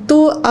हैं।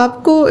 तो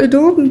आपको यू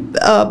नो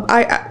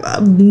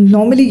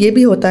नॉर्मली ये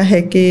भी होता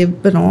है कि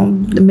you know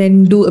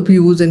men do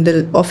abuse in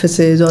the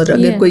offices, और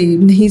अगर कोई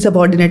नहीं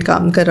सबऑर्डिनेट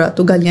काम कर रहा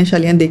तो गालियाँ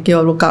शालियाँ दे के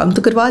और वो काम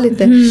तो करवा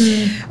लेते हैं।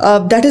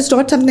 That is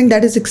not something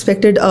that is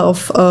expected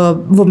of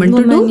woman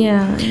to do,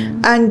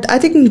 and I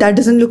think that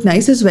doesn't look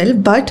nice as well,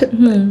 but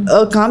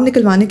काम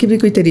निकलवाने के भी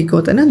कोई तरीका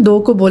होता है ना। दो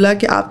को बोला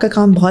कि आपका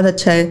काम बहुत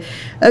अच्छा है,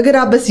 अगर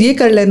आप बस ये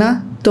कर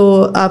लेना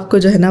तो आपको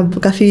जो है ना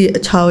काफ़ी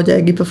अच्छा हो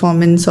जाएगी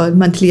परफॉर्मेंस, और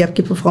मंथली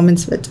आपकी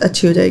परफॉर्मेंस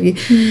अच्छी हो जाएगी।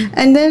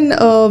 And then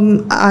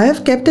I have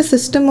kept a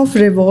system of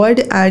reward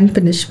and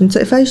punishment. So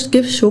if I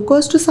give show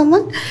cause to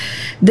someone,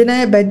 then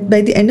I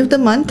by the end of the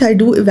month I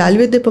do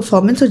evaluate the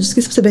performance, और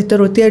जिसकी सबसे बेहतर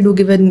होती है I do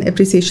give an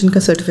appreciation का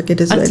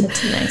certificate as well.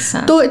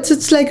 तो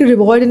it's like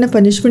reward and a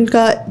punishment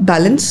का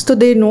balance. तो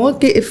दे नो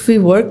कि if we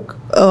work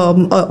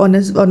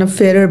on a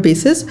fairer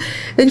basis,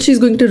 then she's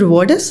going to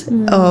reward us,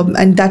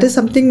 and that is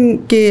something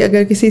कि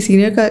अगर किसी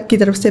senior की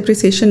तरफ से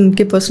appreciation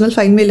उनके personal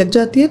file में लग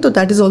जाती है, तो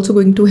that is also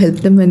going to help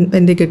them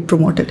when they get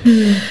promoted,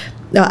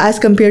 as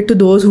compared to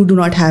those who do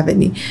not have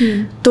any.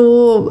 तो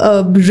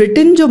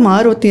written जो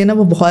मार होती है ना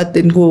वो बहुत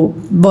इनको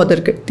bother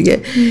करती है,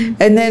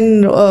 and then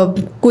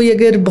कोई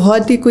अगर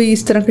बहुत ही कोई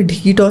इस तरह का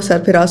ढीठ और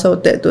सरफराज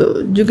होता है तो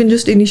you can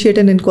just initiate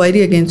an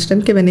inquiry against him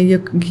कि मैंने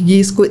ये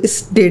इसको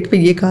इस डेट पे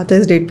ये कहा था,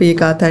 इस डेट पे ये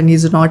कहा था, and he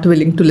is not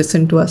willing to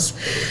listen to us.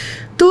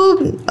 तो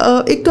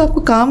एक तो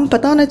आपको काम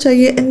पता होना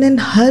चाहिए, एंड देन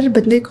हर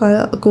बंदे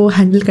को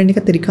हैंडल करने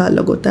का तरीका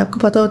अलग होता है। आपको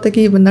पता होता है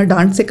कि ये बंदा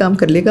डांट से काम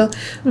कर लेगा,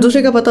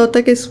 दूसरे का पता होता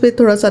है कि इस पर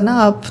थोड़ा सा ना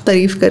आप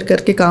तारीफ़ कर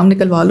करके काम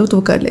निकलवा लो तो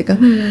वो कर लेगा।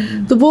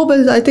 तो वो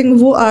बस आई थिंक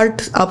वो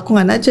आर्ट आपको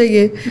आना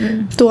चाहिए,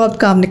 तो आप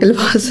काम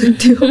निकलवा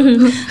सकते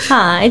हो।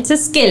 हाँ, it's a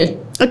skill.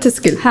 It's a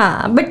skill.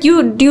 हाँ, but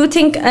do you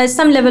think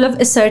some level of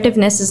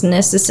assertiveness is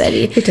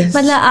necessary? It is.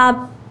 मतलब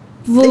आप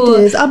वो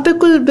आप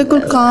बिल्कुल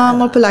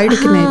काम और पोलाइट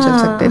होकर नहीं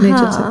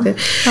चल सकते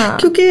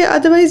क्योंकि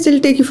otherwise they'll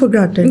take you for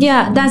granted.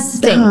 that's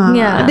the thing.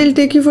 They'll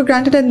take you for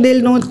granted and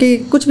they'll know कि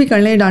कुछ भी कर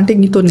लें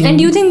डांटेंगी तो नहीं. And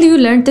do you think you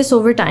learned this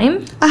over time?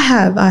 I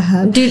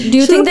have. Do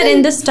you think that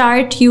in the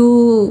start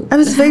I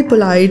was very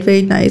polite,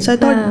 very nice. I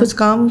thought बस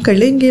काम कर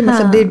लेंगे,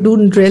 मतलब they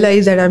don't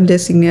realize that I'm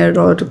their senior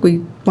और कोई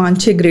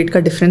 5-6 grade का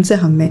difference है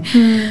हमें,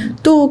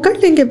 तो कर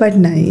लेंगे, बट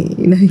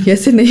नहीं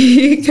ऐसे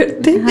नहीं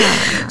करते.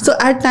 So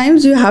at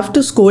times you have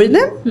to scold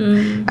them,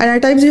 and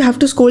at times you have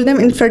to scold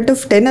them in front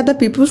of 10 other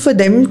people for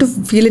them to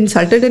feel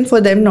insulted and for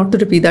them not to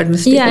repeat that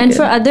mistake. Yeah, and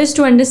for others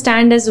to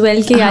understand as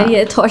well कि यार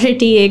ये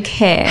authority एक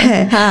है.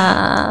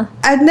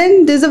 And then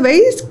there's a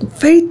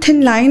very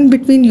thin line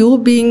between you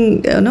being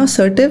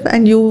assertive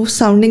and you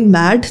sounding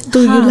mad.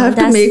 So you have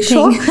to make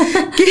sure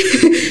कि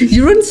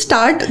you don't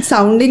start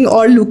sounding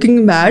or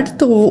looking mad.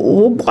 तो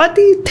वो बहुत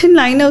ही thin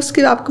line है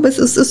उसके. आपको बस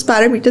उस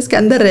पैरामीटर्स के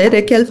अंदर रह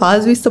के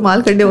अल्फाज भी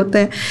इस्तेमाल करने होते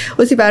हैं,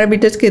 उसी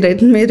पैरामीटर्स के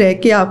में रह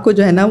के आपको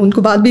जो है ना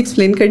उनको बात भी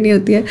एक्सप्लेन करनी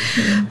होती है.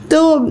 तो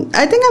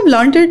I think I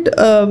learned it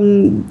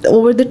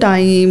over the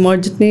time, और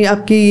जितनी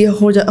आपकी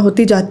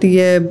होती जाती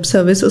है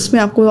सर्विस उसमें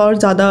आपको और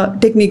ज़्यादा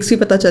टेक्निक्स भी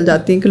पता चल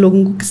जाती हैं कि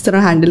लोगों को किस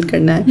तरह हैंडल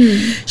करना है.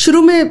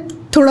 शुरू में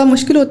थोड़ा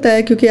मुश्किल होता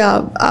है क्योंकि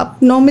आप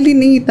नॉर्मली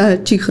नहीं इतना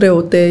चीख रहे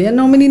होते या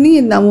नॉर्मली नहीं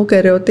इतना वो कह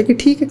रहे होते कि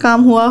ठीक है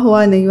काम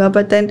हुआ नहीं हुआ,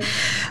 बट देन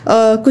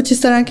कुछ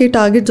इस तरह के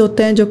टारगेट्स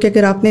होते हैं जो कि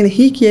अगर आपने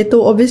नहीं किए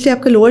तो ऑब्वियसली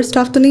आपका लोअर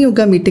स्टाफ तो नहीं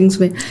होगा मीटिंग्स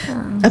में,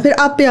 फिर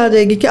आप पे आ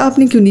जाएगी कि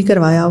आपने क्यों नहीं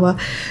करवाया हुआ.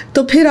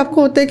 तो फिर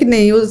आपको होता है कि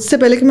नहीं, उससे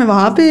पहले कि मैं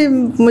वहाँ पे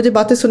मुझे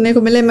बातें सुनने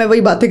को मिले, मैं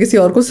वही बातें किसी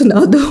और को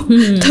सुना दूँ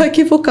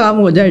ताकि वो काम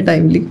हो जाए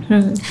टाइमली.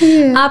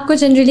 आपको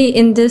generally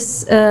in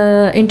this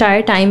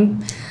entire time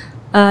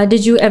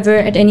did you ever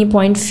at any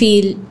point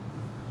feel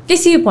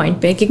किसी भी पॉइंट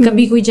पे कि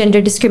कभी कोई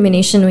जेंडर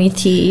डिस्क्रिमिनेशन हुई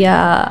थी या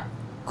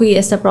कोई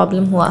ऐसा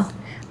प्रॉब्लम हुआ?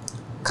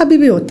 अभी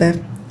भी होता है.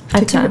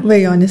 अच्छा,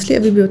 वेरी ऑनेस्टली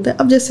अभी भी होता है.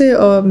 अब जैसे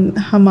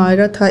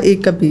हमारा था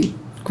एक अभी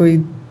कोई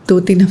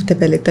 2-3 हफ्ते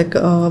पहले तक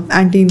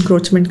एंटी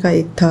इंक्रोचमेंट का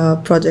एक था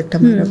प्रोजेक्ट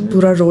हमारा,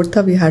 पूरा रोड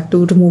था, we had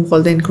to remove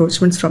all the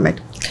encroachments from it.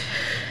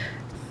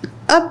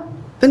 अब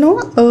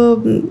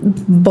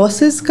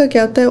बॉसेस का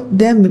क्या होता है,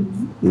 दे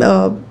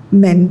आर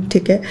मेन,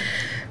 ठीक है.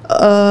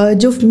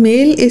 जो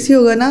मेल एसी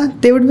होगा ना,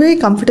 they would be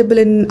comfortable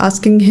in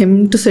asking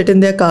him to sit in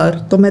their car,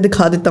 तो मैं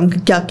दिखा देता हूँ कि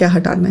क्या क्या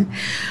हटाना है.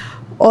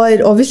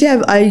 और obviously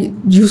I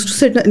used to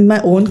sit in my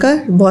own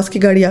car. Boss की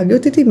गाड़ी आगे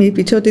होती थी, मेरी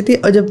पीछे होती थी,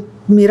 और जब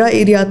मेरा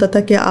एरिया आता था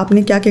कि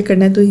आपने क्या क्या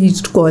करना है तो ही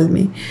यूज्ड टू कॉल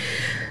मी.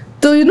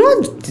 तो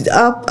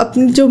आप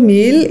अपने जो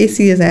मेल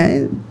एसीज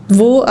हैं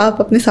वो आप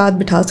अपने साथ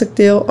बिठा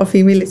सकते हो, और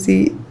फीमेल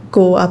एसी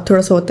को आप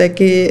थोड़ा सा होता है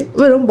कि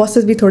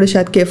बॉसेस भी थोड़े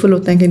शायद केयरफुल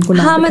होते हैं कि इनको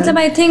ना, मतलब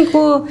आई थिंक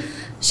वो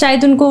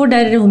शायद उनको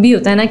डर भी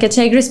होता है ना कि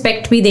अच्छा एक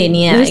रिस्पेक्ट भी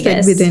देनी है,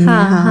 रिस्पेक्ट भी देनी है.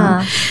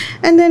 हाँ.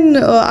 एंड देन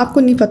आपको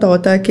नहीं पता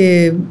होता कि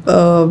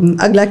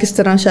अगला किस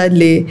तरह शायद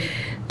ले,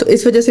 तो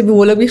इस वजह से भी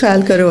वो लोग भी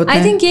ख्याल कर रहे होते हैं.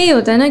 आई थिंक यही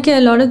होता है ना कि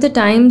lot of the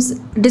times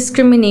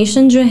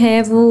discrimination जो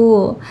है वो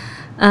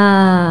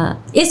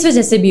इस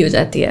वजह से भी हो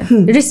जाती है,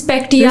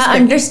 रिस्पेक्ट या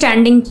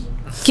अंडरस्टैंडिंग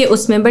के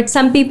उसमें. But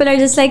some people are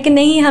just like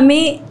नहीं,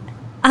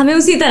 हमें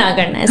उसी तरह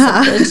करना है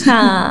सब कुछ.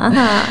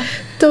 हाँ.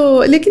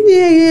 तो लेकिन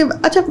ये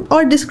अच्छा,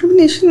 और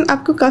डिस्क्रिमिनेशन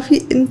आपको काफ़ी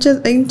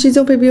इन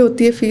चीज़ों पे भी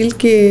होती है फील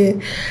के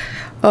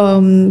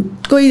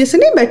कोई जैसे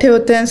नहीं बैठे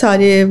होते हैं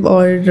सारे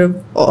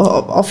और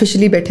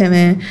ऑफिशियली बैठे हुए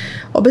हैं,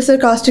 और बस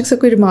सरकास्टिक से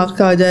कोई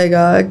रिमार्क आ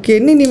जाएगा कि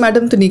नहीं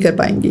मैडम तो नहीं कर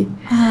पाएंगी.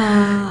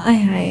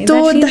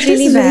 तो दैट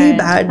इज वेरी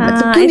बैड,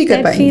 मतलब क्यों नहीं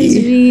कर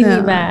पाएंगी.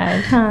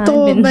 तो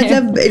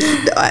मतलब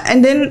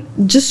and then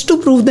just to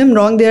prove them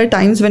wrong, there are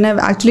times when I have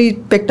actually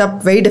picked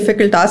up very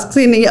difficult task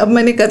से नहीं अब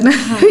मैंने करना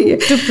है ये,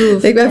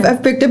 like I have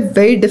picked up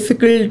very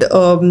difficult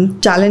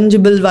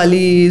challengeable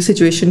वाली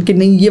सिचुएशन कि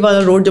नहीं ये वाला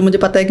रोड जो मुझे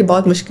पता है कि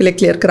बहुत मुश्किल है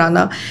क्लियर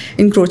कराना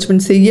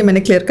इंक्रोचमेंट से, ये मैंने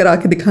क्लियर करा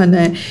के दिखाना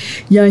है.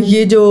 या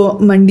ये जो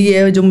मंडी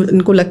है जो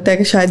उनको लगता है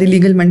कि शायद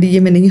इलीगल मंडी ये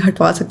मैं नहीं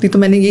हटवा सकती, तो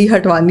मैंने यही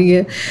हटवानी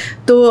है.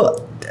 तो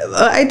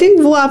आई थिंक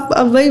वो आप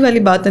अब वही वाली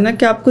बात है ना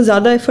कि आपको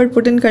ज़्यादा एफर्ट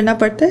पुट इन करना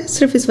पड़ता है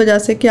सिर्फ इस वजह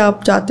से कि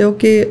आप चाहते हो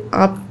कि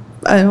आप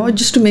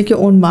just to make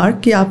your own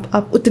mark, कि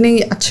आप उतने ही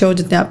अच्छे हो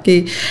जितने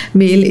आपके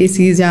मेल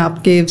एसीज या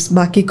आपके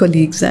बाकी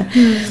कोलीग्स हैं.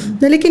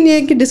 लेकिन ये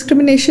है कि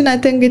discrimination I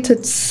think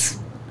it's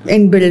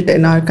inbuilt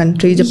in our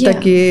country. जब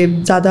तक ये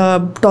ज़्यादा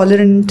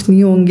टॉलरेंट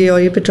नहीं होंगे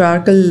और ये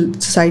पेट्रियार्कल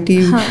सोसाइटी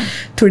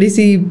थोड़ी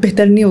सी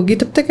बेहतर नहीं होगी,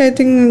 तब तक I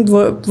think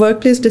work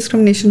place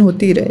discrimination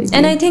होती ही रहेगी.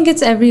 And I think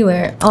it's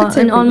everywhere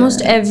in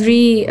almost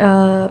every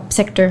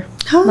sector.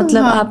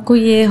 मतलब आपको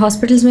ये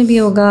हॉस्पिटल्स में भी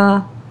होगा,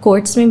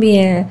 कोर्ट्स में भी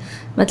है,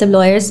 मतलब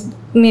लॉयर्स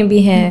में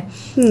भी है,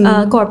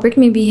 कॉर्पोरेट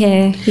में भी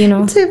है, you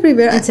know. It's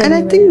everywhere. And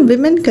I think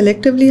women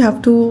collectively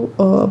have to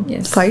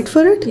fight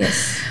for it.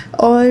 Yes.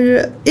 और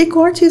एक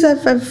और चीज़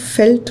I've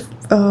felt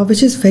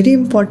which is very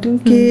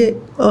important कि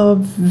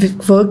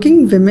working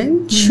women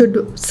should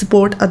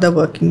support other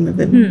working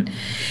women.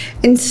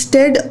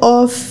 Instead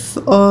of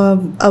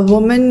a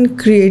woman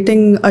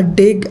creating a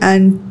dig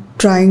and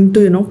trying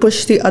to push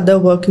the other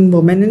working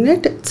women in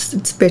it.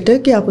 It's better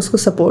कि आप उसको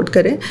support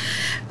करें,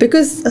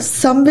 because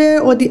somewhere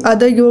or the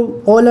other you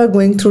all are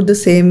going through the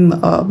same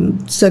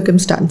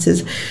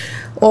circumstances.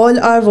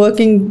 All are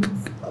working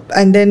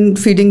and then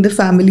feeding the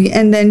family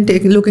and then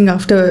looking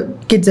after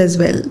kids as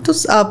well.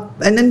 So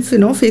and then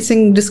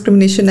facing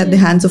discrimination at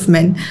the hands of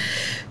men.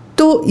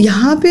 तो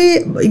यहाँ पे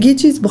ये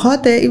चीज़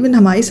बहुत है even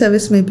हमारी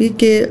service में भी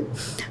कि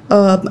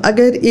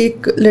अगर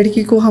एक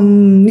लड़की को हम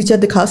नीचा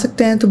दिखा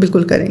सकते हैं तो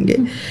बिल्कुल करेंगे,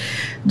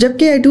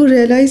 जबकि आई डू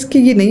रियलाइज़ कि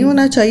ये नहीं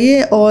होना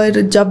चाहिए. और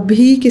जब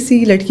भी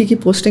किसी लड़की की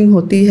पोस्टिंग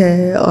होती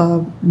है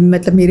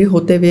मतलब मेरे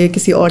होते हुए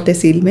किसी और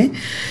तहसील में,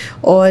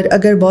 और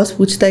अगर बॉस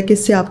पूछता है कि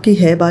इससे आपकी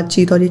है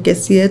बातचीत और ये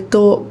कैसी है,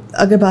 तो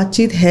अगर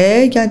बातचीत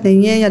है या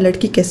नहीं है या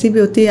लड़की कैसी भी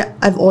होती है,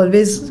 I have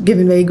always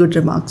given very good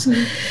remarks,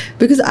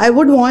 because I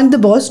would want the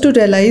boss to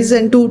realise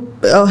and to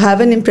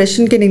have an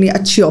impression कि नहीं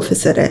अच्छी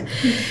ऑफिसर है.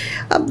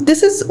 अब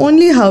this is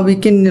only how we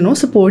can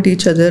support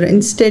each other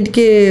instead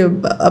के.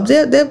 अब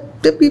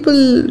there people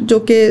जो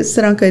कि इस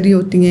तरह कर रही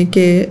होती हैं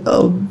कि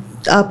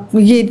आप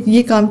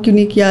ये काम क्यों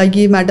नहीं किया,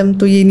 ये मैडम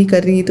तो ये नहीं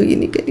कर रही तो ये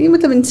नहीं कर रही,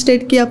 मतलब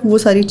इंस्टेड कि आप वो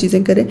सारी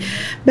चीज़ें करें.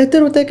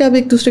 बेहतर होता है कि आप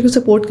एक दूसरे को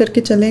सपोर्ट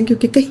करके चलें,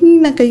 क्योंकि कहीं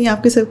ना कहीं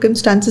आपके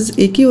सर्कमस्टांसेस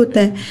एक ही होते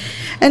हैं.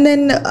 एंड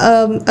देन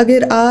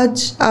अगर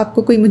आज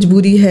आपको कोई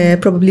मजबूरी है,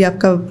 प्रोबेबली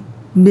आपका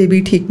बेबी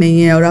ठीक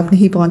नहीं है और आप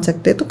नहीं पहुंच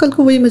सकते, तो कल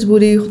को वही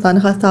मजबूरी खुदा न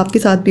खास्ता आपके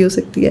साथ भी हो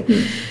सकती है.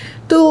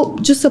 तो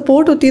जो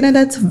सपोर्ट होती है ना,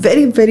 that's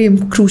very very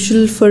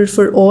crucial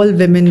for all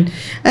women,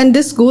 and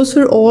this goes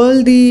for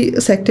all the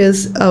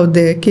sectors out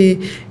there. कि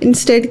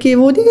इंस्टेड के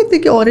वो नहीं कहते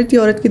कि औरत ही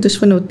औरत की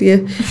दुश्मन होती है.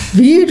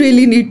 We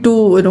really need to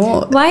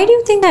why do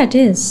you think that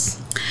is?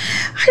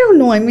 I don't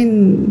know, I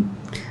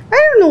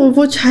don't know,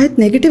 वो शायद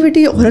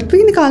नेगेटिविटी औरत पे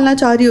ही निकालना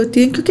चाह रही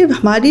होती है, क्योंकि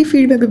हमारी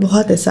फील्ड में भी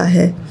बहुत ऐसा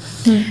है.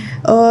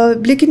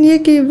 लेकिन ये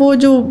कि वो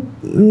जो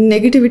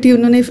नेगेटिविटी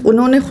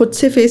उन्होंने ख़ुद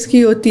से फेस की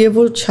होती है,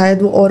 वो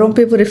शायद वो औरों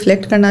पे वो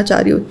रिफ्लेक्ट करना चाह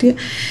रही होती है.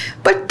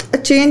 But a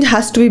change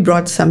has to be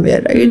brought somewhere,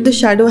 right? The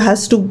shadow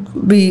has to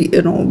be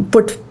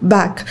put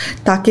back,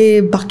 ताकि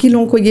बाकी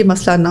लोगों को ये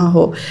मसला ना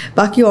हो,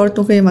 बाकी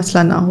औरतों को ये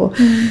मसला ना हो.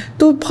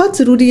 तो बहुत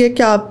ज़रूरी है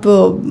कि आप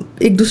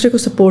एक दूसरे को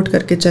सपोर्ट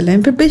करके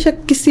चलें. फिर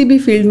बेशक किसी भी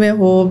फील्ड में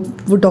हो,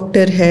 वो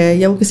डॉक्टर है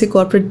या वो किसी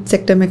कॉर्पोरेट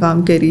सेक्टर में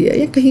काम कर रही है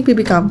या कहीं पे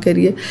भी काम कर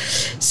रही है,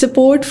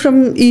 support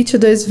from each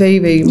other is very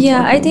very important.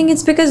 Yeah, I think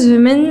it's because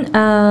women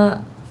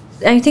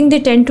I think they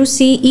tend to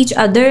see each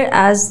other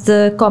as the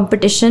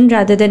competition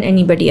rather than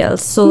anybody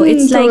else. So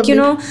it's like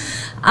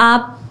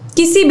आप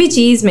किसी भी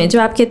चीज़ में जो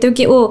आप कहते हो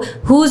कि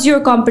who's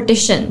your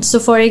competition.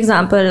 So for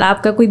example,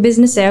 आपका कोई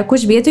business है या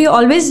कुछ भी है, तो you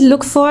always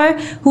look for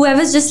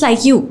whoever's just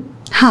like you.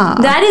 हाँ,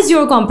 that is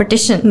your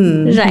competition,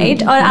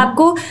 right? और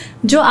आपको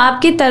जो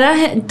आपके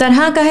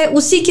तरह का है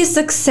उसी के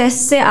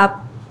सक्सेस से आप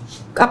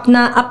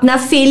अपना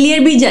फेलियर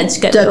भी जज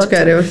कर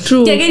रहे हो.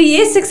 True. कि अगर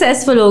ये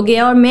सक्सेसफुल हो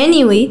गया और मैं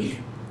नहीं हुई,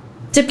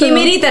 जबकि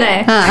मेरी तरह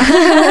है.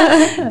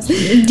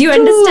 Do you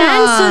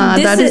understand? So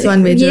this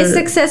is ये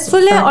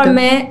सक्सेसफुल है और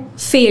मैं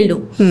failed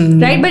हूँ,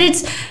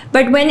 right?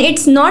 But when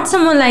it's not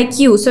someone like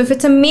you, so if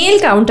it's a male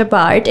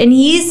counterpart and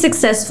he is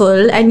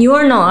successful and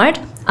you are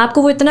not,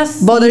 आपको वो इतना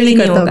बॉदर नहीं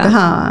करता होगा.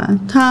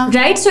 हाँ.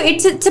 Right? So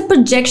it's a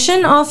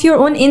projection of your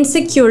own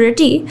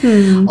insecurity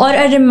or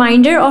a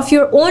reminder of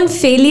your own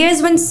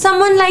failures when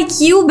someone like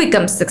you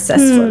becomes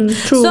successful.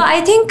 True. So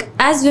I think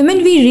as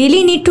women we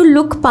really need to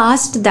look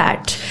past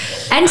that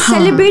and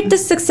celebrate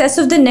the success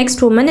of the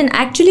next woman and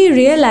actually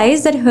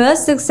realize that her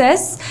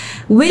success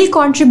will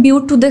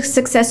contribute to the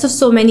success of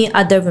so many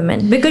other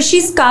women, because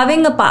she's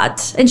carving a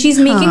path and she's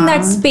making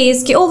that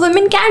space कि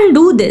women can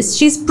do this.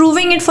 She's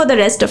proving it for the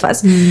rest of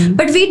us.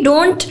 But we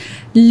don't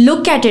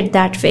look at it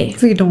that way.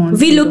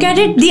 We look at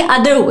it the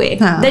other way,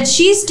 that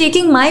she's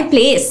taking my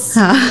place.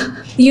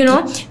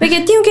 मैं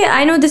कहती हूँ कि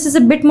I know this is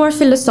a bit more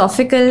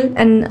philosophical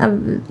and a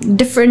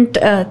different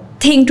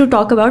thing to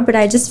talk about, but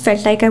I just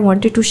felt like I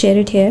wanted to share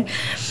it here.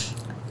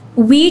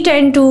 We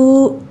tend to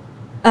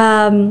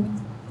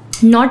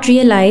not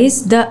realize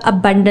the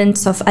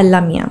abundance of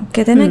अल्लाह मियाँ.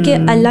 कहते हैं ना कि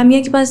अल्लाह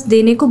मियाँ के पास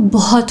देने को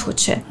बहुत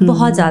कुछ है,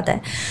 बहुत ज़्यादा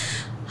है.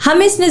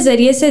 हम इस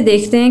नज़रिए से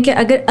देखते हैं कि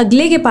अगर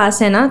अगले के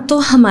पास है ना तो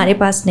हमारे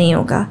पास नहीं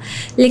होगा,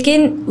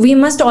 लेकिन we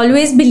must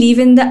always believe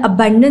in the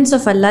abundance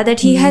of Allah,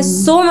 that he has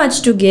so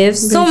much to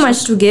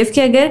give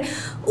कि अगर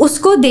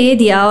उसको दे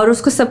दिया और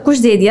उसको सब कुछ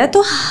दे दिया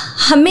तो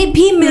हमें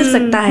भी मिल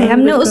सकता है.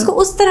 हमने उसको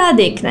उस तरह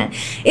देखना है,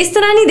 इस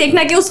तरह नहीं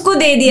देखना कि उसको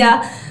दे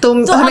दिया तो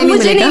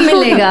मुझे नहीं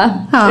मिलेगा.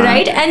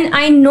 Right? And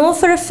I know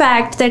for a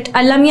fact that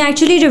Allah Miya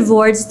actually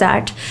rewards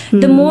that.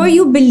 The more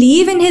you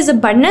believe in His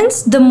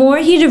abundance, the more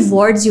He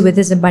rewards you with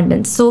His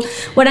abundance. So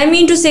what I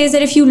mean to say is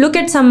that if you look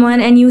at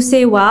someone and you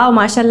say, wow,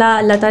 mashallah,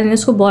 Allah Ta'ala ने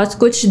उसको बहुत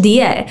कुछ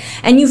दिया है,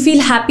 and you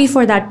feel happy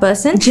for that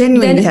person,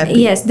 genuinely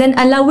happy. Yes, then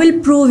Allah will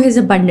prove His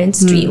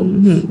abundance to you.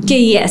 कि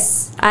yes,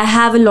 I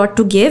have a lot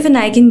to give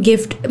and I can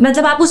gift.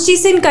 मतलब आप उस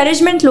चीज़ से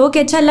encouragement लो कि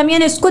अच्छा अल्लाह मियाँ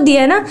ने इसको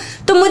दिया है ना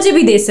तो मुझे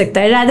भी दे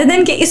सकता है, rather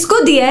than कि इसको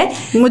दिया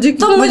है मुझे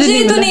तो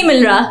नहीं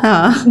मिल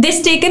रहा.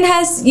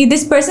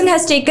 This person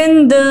has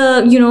taken the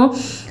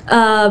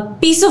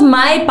piece of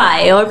my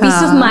pie or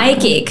piece of my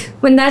cake,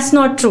 when that's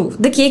not true.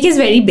 The cake is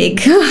very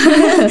big.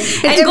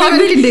 And God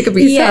will can take a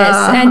piece. Yes,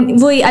 and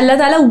वो Allah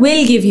Ta'ala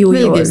will give you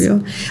yours.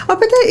 और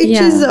पता है एक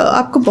चीज़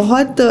आपको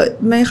बहुत,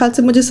 मेरे ख्याल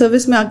से मुझे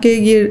सर्विस में आके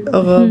ये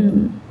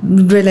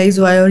रियलाइज़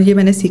हुआ है और ये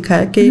मैंने सीखा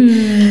है कि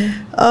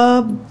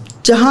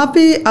जहाँ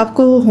पे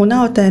आपको होना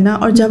होता है ना,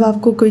 और जब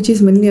आपको कोई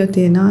चीज़ मिलनी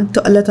होती है ना,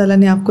 तो अल्लाह ताला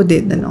ने आपको दे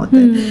देना होता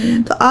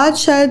है. तो आज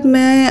शायद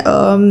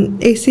मैं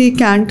ऐसी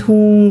कैंट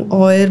हूँ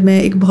और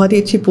मैं एक बहुत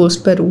ही अच्छी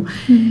पोस्ट पर हूँ,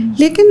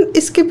 लेकिन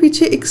इसके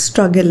पीछे एक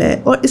स्ट्रगल है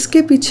और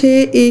इसके पीछे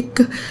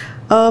एक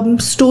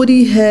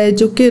स्टोरी है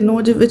जो कि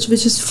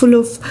which is full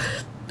of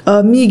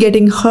me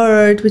getting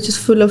hurt, which is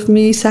full of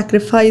me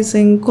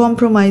sacrificing,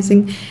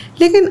 compromising.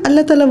 लेकिन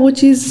अल्लाह ताला वो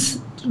चीज़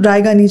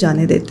रायगा नहीं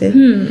जाने देते.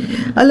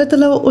 अल्लाह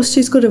ताला उस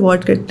चीज़ को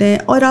रिवॉर्ड करते हैं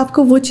और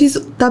आपको वो चीज़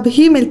तब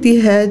ही मिलती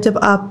है जब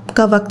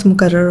आपका वक्त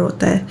मुकर्रर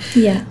होता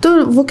है.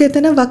 तो वो कहते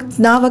हैं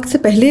ना, वक्त से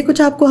पहले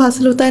कुछ आपको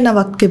हासिल होता है ना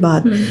वक्त के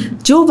बाद.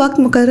 जो वक्त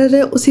मुकर्रर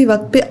है उसी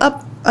वक्त पे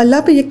आप अल्लाह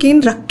पे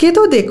यकीन रख के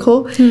तो देखो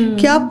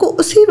कि आपको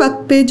उसी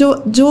वक्त पे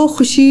जो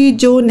खुशी,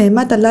 जो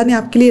नेमत अल्लाह ने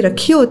आपके लिए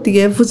रखी होती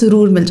है वो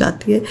ज़रूर मिल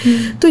जाती है.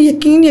 तो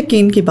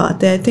यकीन की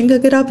बात है. आई थिंक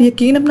अगर आप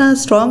यकीन अपना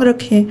स्ट्रॉन्ग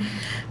रखें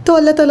तो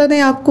अल्लाह ताला ने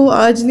आपको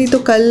आज नहीं तो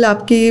कल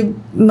आपकी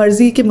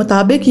मर्ज़ी के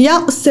मुताबिक या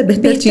उससे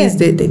बेहतर चीज़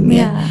दे देनी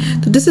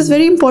है. तो this is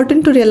very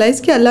important to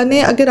realise कि अल्लाह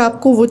ने अगर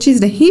आपको वो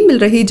चीज़ नहीं मिल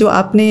रही जो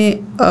आपने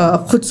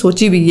खुद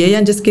सोची हुई है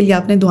या जिसके लिए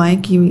आपने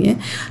दुआएं की हुई हैं,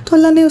 तो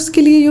अल्लाह ने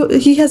उसके लिए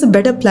he has a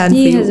better plan.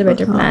 He has a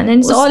better plan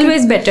and it's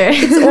always better.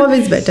 It's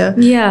always better.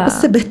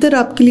 उससे बेहतर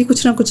आपके लिए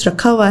कुछ ना कुछ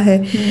रखा हुआ है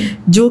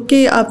जो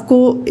कि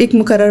आपको एक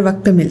मुकर्रर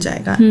वक्त पे मिल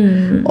जाएगा.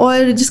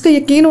 और जिसका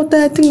यकीन होता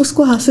है आई थिंक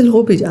उसको हासिल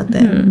हो भी जाता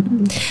है.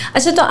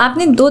 अच्छा, तो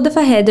आपने 2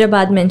 दफ़ा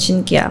हैदराबाद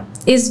मेंशन किया.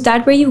 Is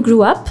that where you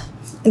grew up?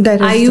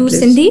 Are you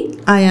Sindhi?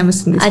 I am a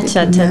Sindhi.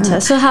 अच्छा.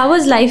 So how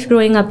was life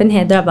growing up in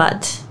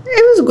Hyderabad?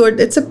 It was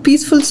good. It's a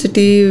peaceful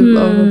city.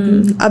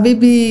 अभी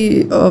भी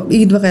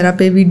ईद वगैरह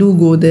पे we do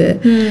go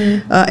there.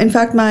 In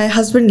fact, my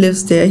husband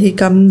lives there. He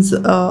comes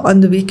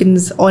on the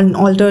weekends, on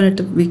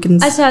alternative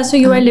weekends. अच्छा, so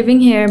you are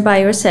living here by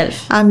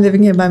yourself? I'm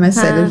living here by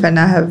myself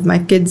and I have my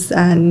kids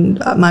and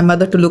my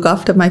mother to look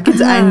after my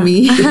kids and me.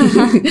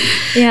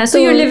 Yeah,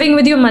 so you're living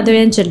with your mother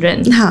and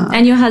children.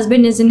 And your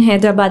husband is in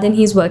Hyderabad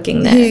and he's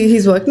working there.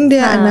 He's working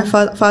there and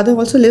my father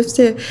also lives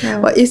there.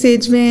 और इस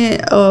as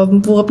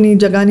में वो अपनी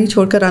जगह नहीं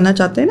छोड़कर आना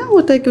चाहते हैं.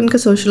 होता है कि उनका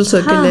सोशल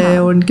सर्कल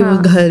है और उनके वो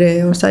घर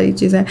है और सारी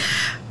चीज़ें.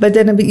 बट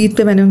देन अभी ईद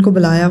पे मैंने उनको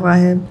बुलाया हुआ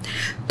है.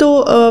 तो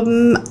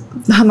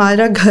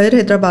हमारा घर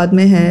हैदराबाद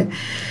में है.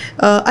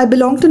 I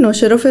belong to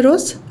Naushahro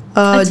Feroze,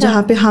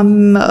 जहाँ पे हम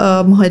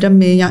मुहर्रम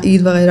में या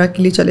ईद वगैरह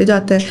के लिए चले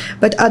जाते हैं.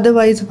 बट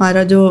अदरवाइज़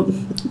हमारा जो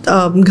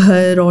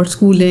घर और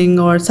स्कूलिंग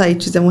और सारी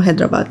चीज़ें वो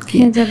हैदराबाद की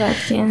हैं.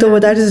 तो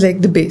that is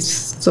like the base.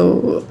 सो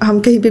हम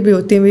कहीं पे भी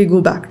होते हैं we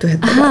go back to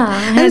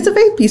Hyderabad and it's a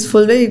very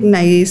peaceful, very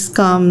nice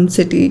काम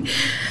सिटी.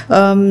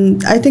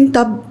 आई थिंक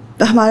तब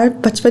हमारा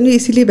बचपन भी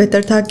इसीलिए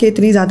बेहतर था कि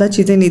इतनी ज़्यादा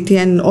चीज़ें नहीं थी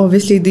and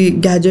obviously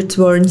the gadgets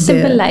weren't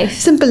there.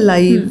 Simple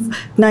life,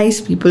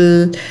 nice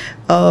people.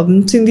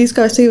 Sindhis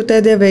का ऐसे ही होता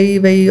है, दे वेरी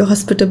वेरी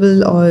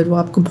हॉस्पिटेबल और वो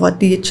आपको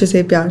बहुत ही अच्छे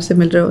से प्यार से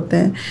मिल रहे होते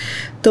हैं.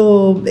 तो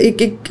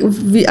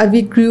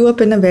we grew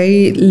up in a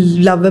very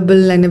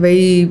lovable and a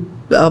very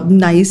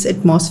nice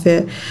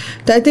atmosphere.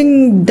 So I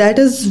think that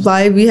is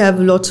why we have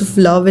lots of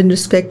love and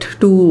respect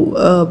to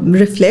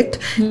reflect,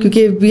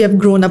 क्योंकि we have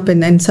grown up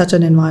in such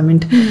an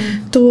environment.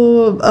 तो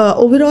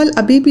overall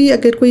अभी भी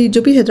अगर कोई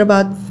जो भी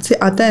हैदराबाद से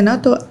आता है ना,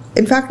 तो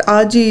in fact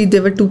आज ही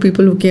there were 2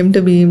 people who came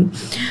to me.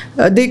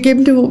 They came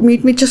to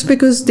meet me just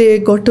because they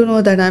got to know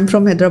that I'm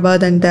from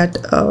Hyderabad and that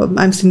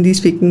I'm Sindhi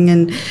speaking,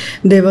 and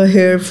they were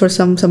here for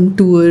some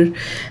tour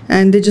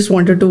and they just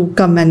wanted to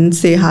come and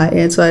say hi,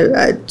 and so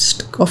I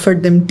just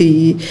offered them tea.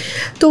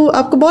 तो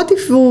आपको बहुत ही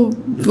वो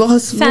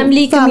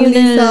family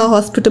सा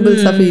hospitable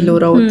सा feel हो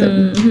रहा होता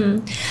है.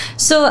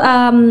 सो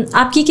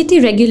आपकी कितनी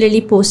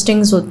रेगुलरली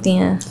पोस्टिंग्स होती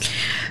हैं?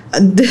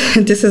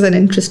 This is an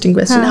interesting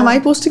question. हमारी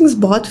पोस्टिंग्स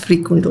बहुत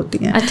फ्रीक्वेंट होती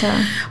हैं.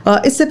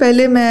 अच्छा. इससे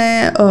पहले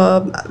मैं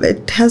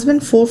it has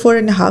been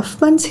 4.5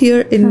 months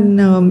here in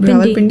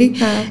Rawalpindi.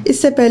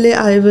 इससे पहले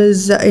I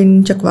was in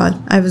Chakwal.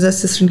 I was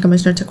assistant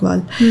commissioner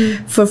Chakwal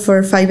for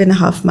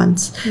 5.5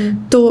 months.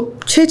 तो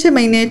 6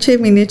 महीने 4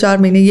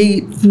 महीने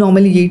यही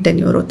नॉर्मली यही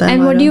टेन्योर होता है.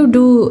 And what do you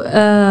do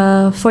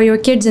for your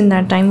kids in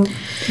that time?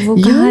 वो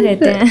कहाँ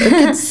रहते हैं?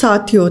 किड्स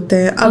साथ ही होते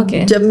हैं.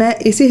 अब जब मैं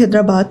AC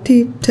हैदराबाद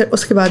थी, फिर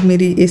उसके बाद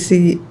मेरी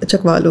AC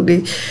चकवाल हो गई.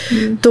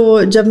 तो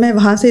जब मैं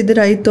वहाँ से इधर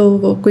आई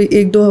तो कोई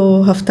 1-2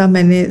 हफ्ता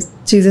मैंने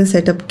चीज़ें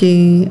सेटअप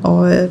की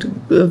और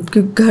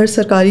क्योंकि घर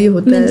सरकारी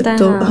होता है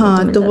तो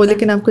हाँ तो वो,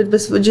 लेकिन आपको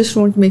बस just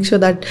want to make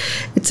sure that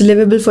it's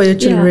liveable for your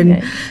children.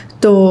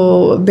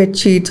 तो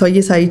बेडशीट्स और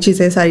ये सारी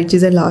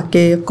चीज़ें ला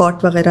के,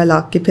 कॉट वगैरह ला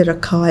के फिर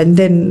रखा. And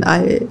then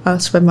I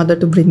asked my mother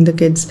to bring the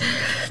kids.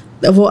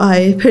 वो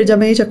आए, फिर जब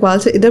मेरी चकवाल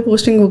से इधर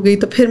पोस्टिंग हो गई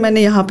तो फिर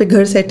मैंने यहाँ पे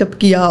घर सेटअप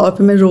किया और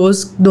फिर मैं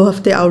रोज़ 2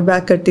 हफ्ते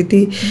आउटबैक करती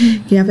थी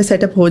कि यहाँ पे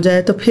सेटअप हो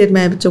जाए तो फिर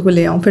मैं बच्चों को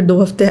ले आऊँ, फिर 2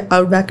 हफ्ते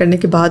आउटबैक करने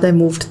के बाद आई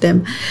मूव्ड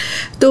देम।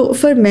 तो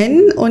फॉर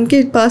मेन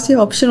उनके पास ये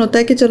ऑप्शन होता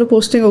है कि चलो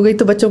पोस्टिंग हो गई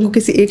तो बच्चों को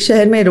किसी एक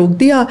शहर में रोक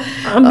दिया,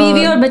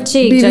 बीवी और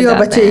बच्चे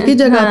एक ही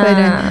जगह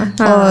पर हैं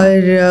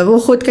और वो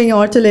खुद कहीं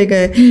और चले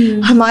गए।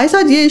 हमारे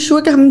साथ ये इशू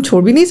है कि हम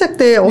छोड़ भी नहीं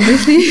सकते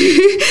ऑब्वियसली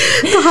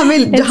तो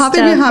हमें जहाँ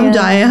पे भी हम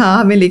जाएँ, हाँ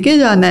हमें लेके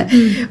जाना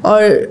है।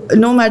 और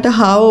no matter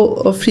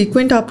how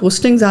frequent our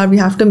postings are, we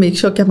have to make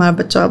sure कि हमारा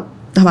बच्चा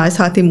हमारे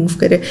साथ ही मूव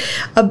करे।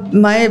 अब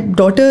my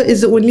daughter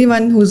is the only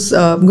one who is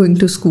going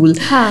to school.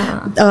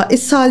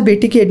 इस साल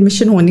बेटी की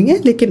एडमिशन होनी है,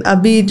 लेकिन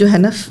अभी जो है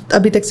ना,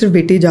 अभी तक सिर्फ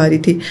बेटी जा रही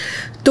थी,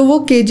 तो वो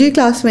केजी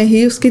क्लास में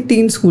ही उसके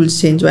 3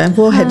 स्कूल्स चेंज हुए हैं।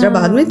 वो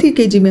हैदराबाद में थी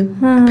केजी में,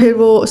 फिर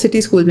वो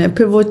सिटी स्कूल में,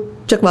 फिर वो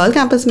चकवाल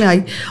कैंपस में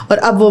आई और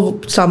अब वो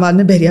इस्लामाबाद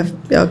में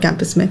बहरिया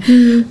कैंपस में।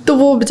 तो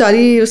वो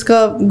बेचारी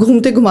उसका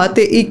घूमते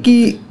घुमाते एक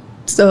ही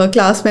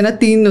क्लास में ना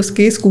 3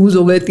 उसके स्कूल्स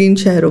हो गए, 3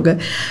 शहर हो गए।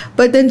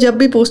 बट देन जब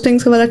भी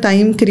पोस्टिंग्स वाला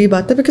टाइम करीब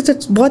आता है, बिकॉज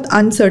इट्स बहुत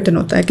अनसर्टन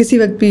होता है, किसी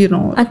वक्त भी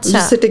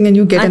sitting and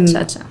you get an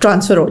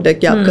transfer order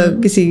कि आपका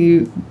किसी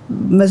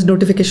बस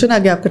नोटिफिकेशन आ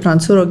गया, आपका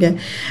ट्रांसफ़र हो गया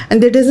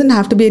and there doesn't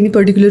have to be any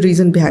particular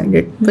reason behind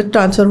it, but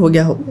transfer हो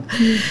गया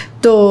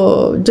तो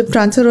जब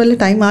ट्रांसफ़र वाला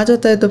टाइम आ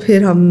जाता है तो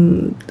फिर हम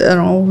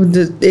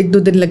 1-2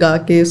 दिन लगा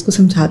के उसको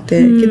समझाते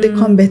हैं कि देखो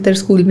हम बेहतर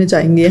स्कूल में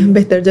जाएंगे, हम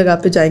बेहतर जगह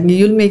पे जाएंगे,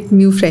 you will make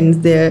new friends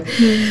there.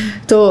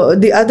 तो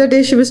the other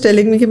day she was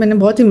telling me कि मैंने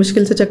बहुत ही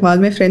मुश्किल से चकवाल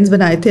में फ्रेंड्स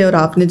बनाए थे और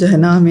आपने जो है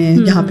ना हमें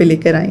यहाँ पे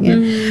लेकर आई हैं।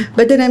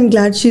 But then I am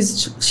glad she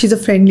is a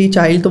friendly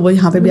child, तो वो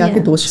यहाँ पे भी आके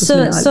दोस्त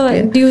बना लेते हैं।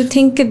 So do you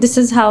think this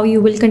is how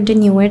you will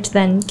continue it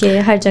then, कि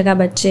हर जगह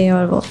बच्चे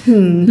और वो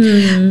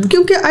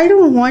क्योंकि I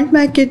don't want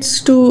my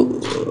kids to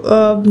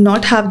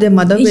not have their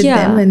mother with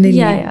them when they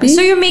need be.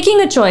 So you're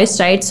making a choice,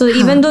 right? So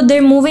even though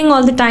they're moving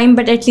all the time,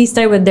 but at least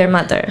they're with their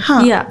mother.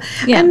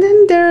 And then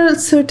there are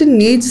certain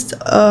needs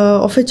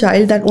of a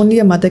child that only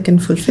a mother can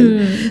fulfill.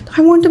 So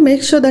I want to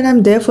make sure that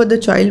I'm there for the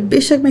child.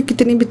 बेशक मैं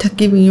कितनी भी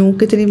थकी हुई हूँ,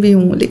 कितनी भी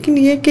हूँ, लेकिन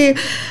ये कि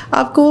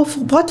आपको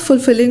बहुत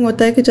फुलफिलिंग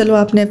होता है कि चलो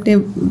आपने अपने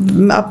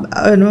आप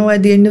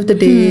at the end of the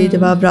day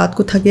जब आप रात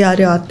को थके आ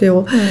रहे आते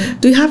हो,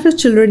 do you have your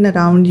children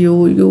around you?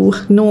 You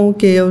know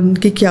कि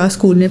उनकी क्या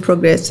स्कूल में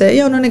प्रोग्रेस है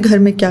या उन्होंने घर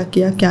में क्या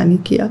किया क्या नहीं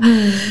किया।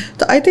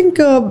 तो आई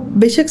थिंक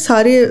बेशक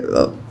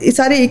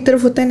सारे एक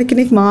तरफ होते हैं, लेकिन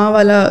एक माँ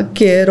वाला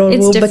केयर और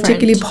वो बच्चे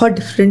के लिए बहुत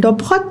डिफरेंट और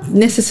बहुत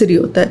नेसेसरी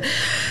होता है।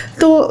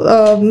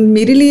 तो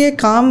मेरे लिए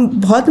काम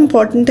बहुत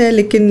इम्पॉर्टेंट है,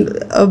 लेकिन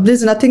there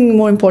is nothing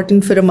more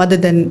important for a mother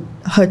than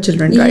her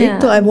children,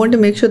 right? So I want to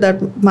make sure that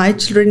my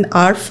children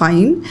are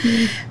fine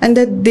and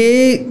that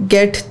they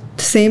get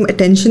the same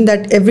attention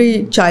that every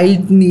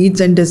child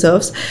needs and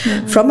deserves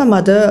from a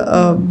mother,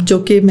 जो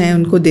कि मैं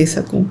उनको दे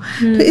सकूं।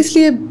 तो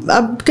इसलिए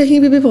अब कहीं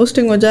भी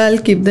पोस्टिंग हो जाए,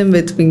 I'll keep them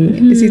with me,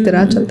 इसी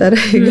तरह चलता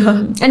रहेगा।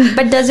 And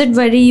but does it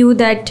worry you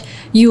that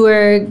you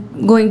are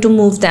going to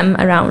move them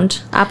around?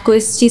 आपको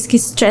इस चीज़ की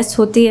स्ट्रेस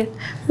होती है?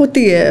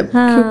 होती है,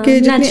 क्योंकि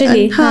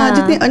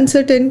जितनी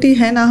अनसर्टेनिटी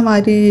है ना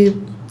हमारी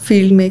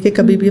फील्ड में कि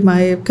कभी भी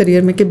हमारे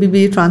करियर में कभी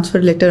भी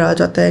ट्रांसफ़र लेटर आ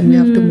जाता है and we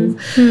have to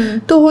move,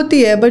 तो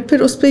होती है। बट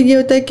फिर उस पर ये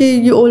होता है कि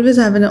you always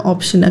have an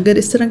option, अगर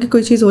इस तरह की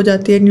कोई चीज़ हो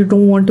जाती है and you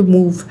don't want to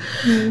move,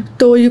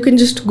 so you can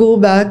just go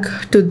back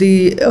to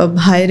the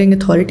hiring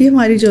authority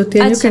हमारी जो होती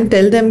है, यू कैन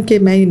टेल देम कि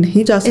मैं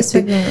नहीं जा सकती,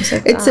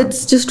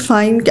 इट्स जस्ट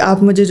फाइन कि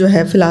आप मुझे जो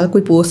है फ़िलहाल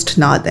कोई पोस्ट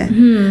ना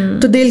दें।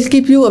 तो they will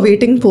keep you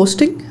awaiting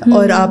posting,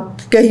 और आप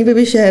कहीं पे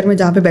भी शहर में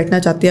जहाँ पे बैठना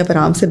चाहती हैं आप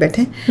आराम से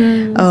बैठें,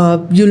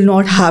 you will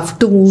not have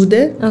to move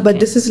there, but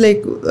this is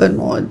like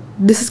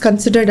this is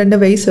considered under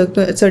very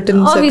certain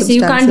circumstances. Obviously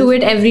you can't do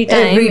it every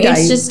time.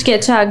 It's just कि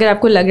अच्छा अगर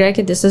आपको लग रहा है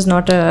कि this is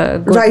not a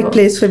good right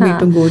place for me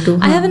to go to.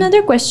 I have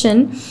another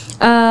question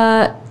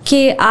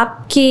कि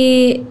आपके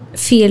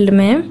field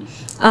में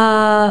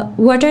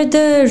what are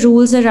the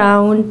rules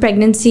around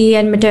pregnancy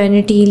and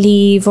maternity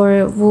leave, और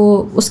वो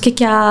उसके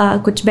क्या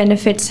कुछ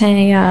benefits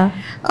हैं या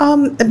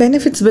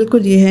benefits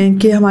बिल्कुल ये हैं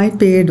कि हमारी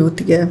paid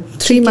होती है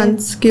 3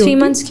 months की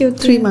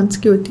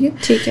होती है,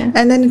 ठीक है,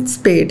 and then it's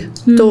paid.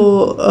 तो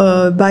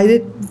by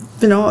the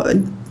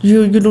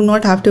you do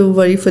not have to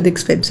worry for the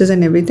expenses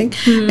and everything,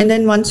 and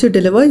then once you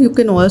deliver you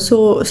can also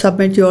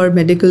submit your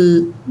medical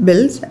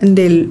bills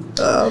and they'll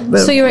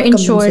so you're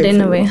insured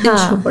in a way,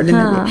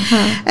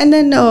 and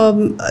then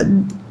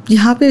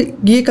यहाँ पे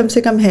ये कम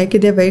से कम है कि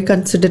they are very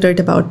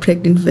considerate about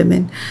pregnant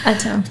women.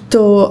 अच्छा,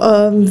 तो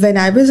when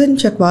I was in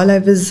Chakwal I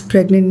was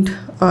pregnant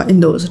in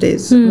those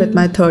days with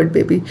my 3rd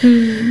baby.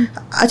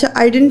 अच्छा,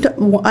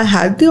 I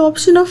had the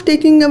option of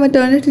taking a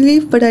maternity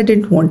leave, but I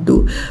didn't want to.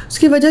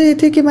 उसकी वजह ये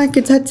थी कि my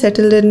kids had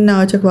settled in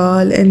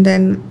Chakwal, and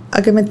then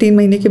अगर मैं 3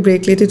 महीने की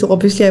ब्रेक लेती तो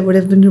obviously I would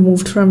have been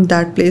removed from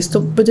that place, तो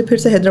मुझे फिर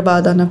से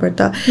हैदराबाद आना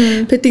पड़ता।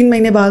 फिर 3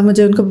 महीने बाद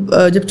मुझे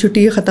उनको जब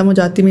छुट्टी ख़त्म हो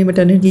जाती मेरी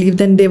maternity leave,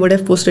 then they would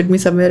have posted me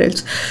somewhere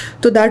else,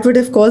 तो that would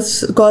have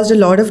caused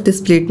a lot of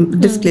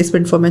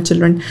displacement for my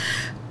children.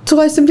 So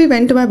I simply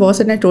went to my boss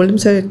and I told him,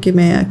 sir, कि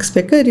मैं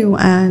expect कर रही हूँ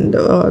and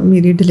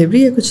मेरी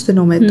delivery है कुछ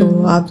दिनों में, तो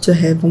आप जो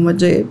है वो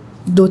मुझे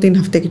 2-3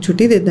 हफ्ते की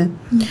छुट्टी दे दें.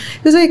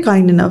 He was very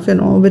kind enough, you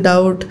know,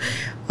 without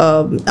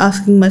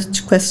asking much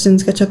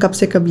questions. अच्छा कब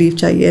से कब लीव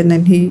चाहिए. And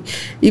then he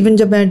even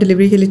जब मैं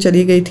डिलीवरी के लिए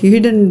चली गई थी, he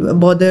didn't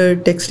bother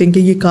texting कि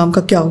ये काम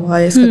का क्या हुआ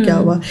है, इसका क्या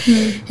हुआ.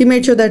 He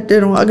made sure that,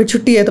 you know, अगर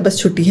छुट्टी है तो बस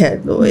छुट्टी है.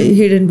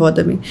 He didn't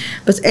bother me.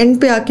 बस एंड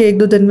पे आके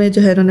 1-2 दिन में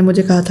जो है उन्होंने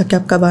मुझे कहा था कि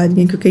आप कब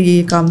आएंगे, क्योंकि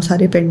ये काम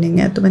सारे पेंडिंग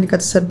है. तो मैंने कहा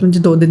सर मुझे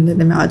 2 दिन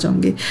देने में आ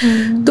जाऊँगी.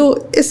 तो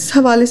इस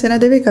हवाले से ना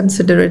they were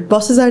considerate.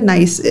 Bosses are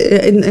nice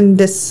in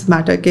this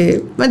matter के,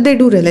 but they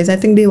do realize. I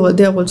think they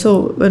are also,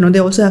 you know,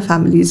 they also have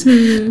families.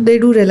 They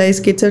do realize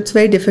कि it's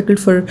very difficult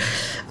for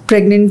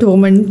pregnant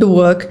woman to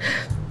work.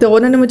 तो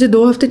उन्होंने मुझे 2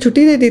 हफ्ते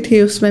छुट्टी दे दी थी.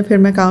 उसमें फिर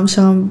मैं काम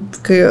शाम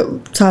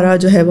सारा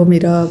जो है वो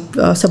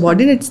मेरा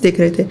सबऑर्डिनेट्स देख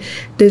रहे थे,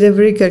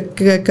 डिलीवरी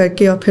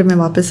करके और फिर मैं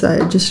वापस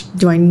आया, just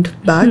joined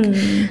back.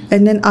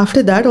 And then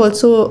after that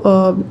also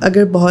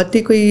अगर बहुत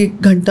ही कोई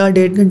घंटा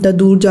 1.5 घंटा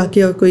दूर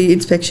जाके और कोई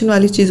इंस्पेक्शन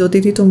वाली चीज़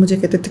होती थी तो मुझे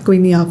कहते थे कोई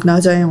नहीं आप ना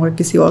जाएँ और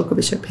किसी और को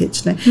विषय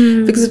भेज दें.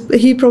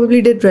 Because he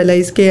probably did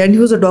realise के, and he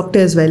was a doctor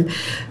as well,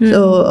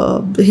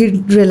 so he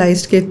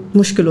realise के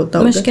मुश्किल होता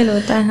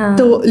है. हाँ.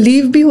 तो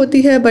लीव भी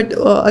होती है, बट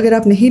अगर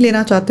आप नहीं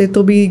लेना चाहते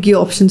तो भी ये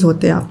ऑप्शंस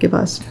होते हैं आपके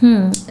पास.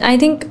 आई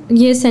थिंक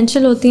ये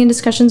एसेंशियल होती हैं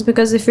discussions,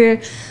 because if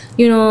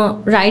you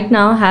know right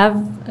now have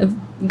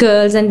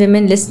girls and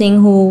women listening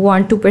who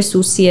want to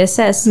pursue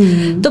CSS,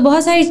 तो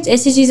बहुत सारी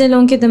ऐसी चीज़ें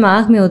लोगों के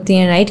दिमाग में होती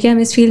हैं, राइट, कि हम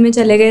इस फील्ड में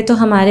चले गए तो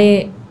हमारे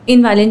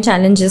इन वाले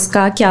चैलेंजेस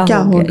का क्या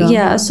होगा.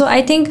 या so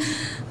I think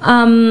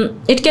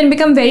it can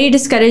become very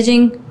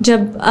discouraging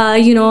जब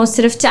you know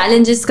सिर्फ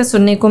challenges का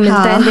सुनने को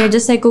मिलता है, and they're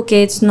just like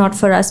okay it's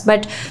not for us.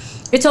 But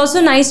it's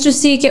also nice to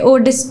see कि oh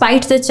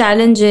despite the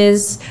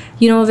challenges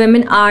you know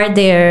women are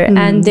there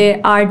and they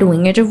are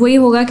doing it. वही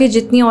होगा कि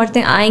जितनी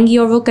औरतें आएंगी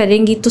और वो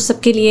करेंगी तो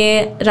सबके लिए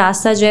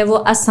रास्ता जो है वो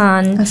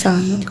आसान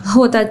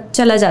होता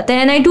चला जाता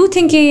है. And I do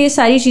think ये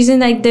सारी चीज़ें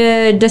like the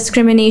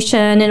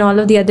discrimination and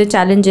all of the other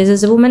challenges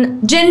as a woman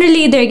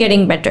generally they're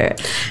getting better.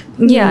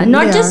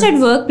 Not just at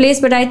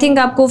workplace, but I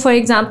think आपको for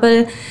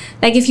example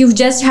like if you've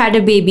just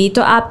had a baby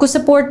तो आपको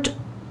support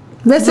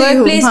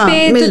work place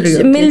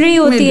पे मिल रही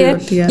होती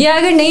है, या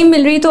अगर नहीं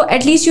मिल रही तो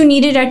at least you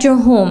need it at your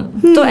home.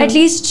 तो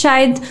एटलीस्ट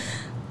शायद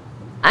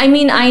I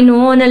mean I know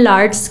on a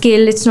large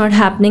scale it's not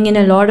happening in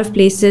a lot of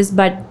places,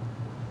 but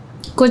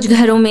कुछ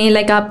घरों में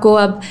लाइक आपको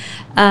अब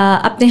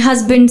अपने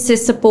हस्बैंड से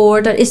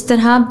सपोर्ट और इस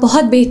तरह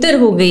बहुत बेहतर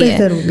हो गई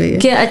है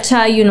कि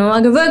अच्छा यू नो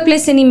अगर वर्क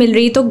प्लेस से नहीं मिल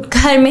रही तो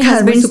घर में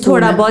हस्बैंड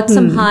थोड़ा बहुत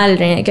संभाल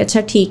रहे हैं कि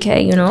अच्छा ठीक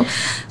है you know.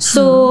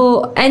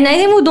 So and I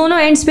think वो दोनों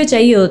एंड्स पे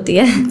चाहिए होती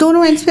है,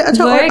 दोनों एंड्स पे.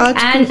 अच्छा work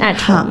and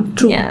at home.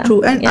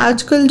 True. And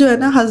आजकल जो है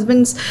ना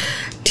हस्बैंड्स,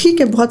 ठीक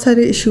है बहुत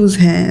सारे इश्यूज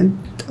हैं.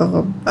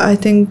 आई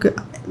थिंक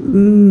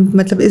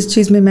मतलब इस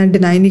चीज़ में मैं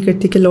डिनाई नहीं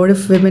करती कि lot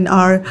of women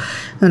are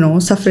you know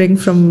suffering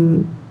from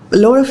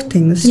lot of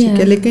things, ठीक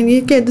है, लेकिन ये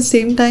कि एट द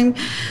सेम टाइम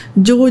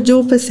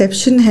जो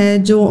परसेप्शन है,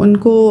 जो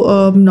उनको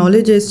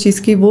नॉलेज है इस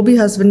चीज़ की, वो भी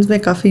हस्बैंड्स में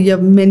काफ़ी या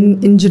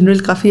मेन इन जनरल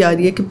काफ़ी आ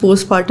रही है कि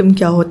पोस्टमार्टम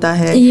क्या होता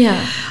है,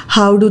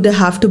 how do they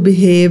have to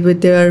behave with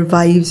their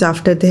wives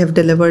after they have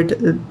delivered,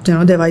 you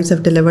know their wives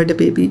have delivered a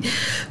baby.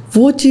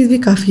 वो चीज़ भी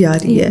काफ़ी आ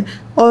रही है.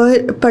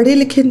 और पढ़े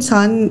लिखे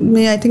इंसान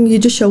में आई थिंक ये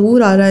जो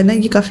शऊर आ रहा है ना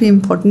ये काफ़ी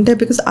इंपॉर्टेंट है,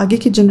 बिकॉज आगे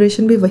की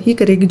जनरेशन भी वही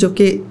करेगी जो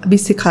कि अभी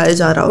सिखाया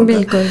जा रहा होगा.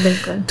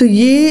 बिल्कुल. तो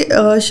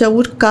ये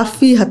शऊर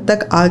काफ़ी हद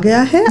तक आ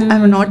गया है. I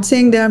am not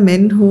saying there are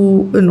men who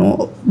you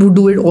know who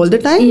do it all the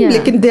time,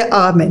 लेकिन there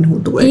are men who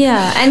do it.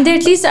 And they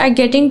at least are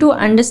getting to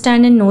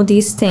understand and know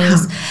these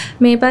things.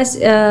 मेरे पास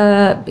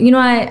you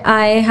know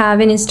I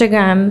have an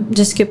Instagram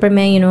जिसके ऊपर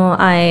मैं you know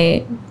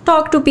I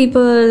talk to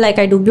people, like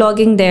I do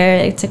blogging there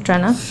etc.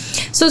 ना.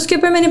 So उसके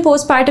ऊपर मैंने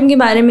postpartum के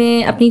बारे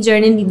में अपनी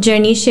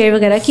जर्नी शेयर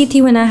वगैरह की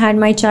थी when I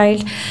had my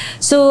child.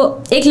 So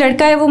एक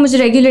लड़का है वो मुझे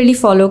रेगुलरली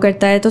फॉलो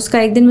करता है, तो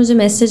उसका एक दिन मुझे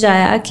मैसेज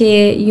आया कि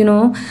you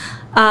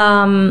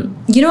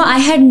know I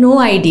had no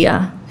idea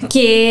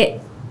कि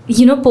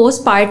you know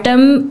postpartum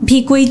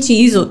भी कोई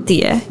चीज़ होती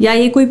है या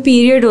ये कोई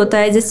पीरियड होता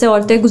है जिससे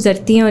औरतें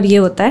गुजरती हैं और ये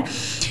होता है.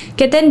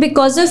 कहते हैं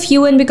because of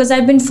you and because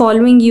I've been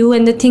following you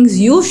and the things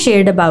you've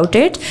shared about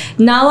it,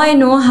 now I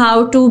know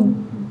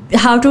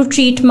how to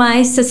treat my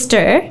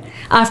sister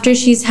after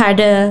she's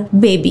had a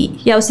baby,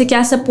 या उसे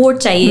क्या support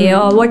चाहिए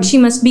और what she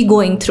must be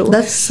going through.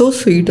 That's so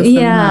sweet of him.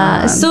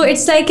 Yeah, so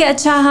it's like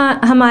अच्छा हाँ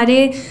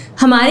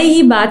हमारे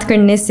ही बात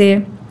करने से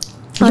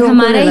और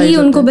हमारा ही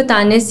उनको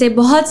बताने से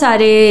बहुत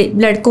सारे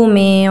लड़कों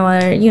में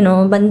और you know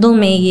बंदों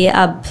में ये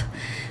अब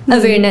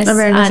अवेयरनेस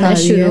आना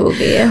शुरू हो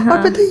गई है. और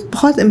पता है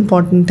बहुत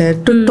इम्पोर्टेंट है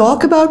to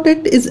talk about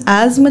it is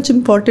as much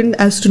important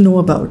as to know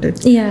about it.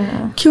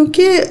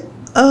 क्योंकि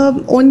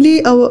only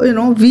you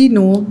know we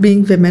know being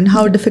women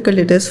how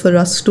difficult it is for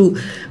us to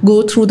go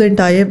through the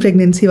entire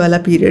pregnancy wala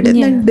period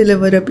and then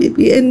deliver a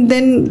baby and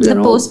then the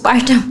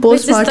postpartum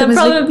is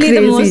probably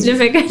the most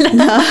difficult.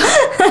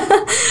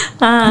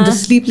 The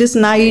sleepless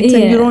nights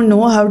and you don't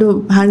know how to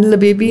handle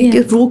a baby.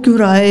 कि रो क्यों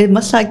रहा है,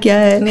 मसला क्या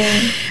है.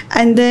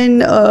 And then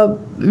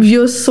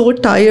you're so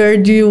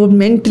tired, you're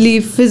mentally,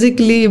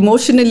 physically,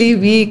 emotionally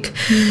weak.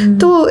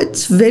 तो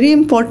it's very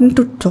important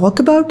to talk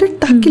about it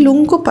ताकि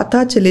लोगों को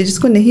पता चले,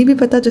 जिसको नहीं भी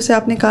पता, जैसे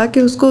आपने कहा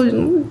कि उसको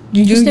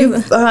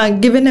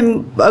given him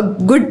a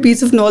good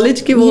piece of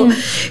knowledge कि वो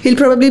he'll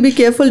probably be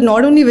careful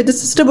not only with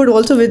his sister but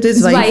also with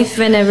his wife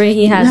whenever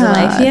he has a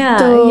wife.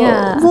 तो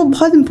वो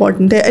बहुत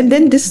important है. And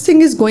then this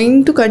thing is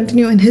going to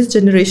continue in his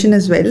generation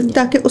as well,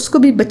 ताकि उसको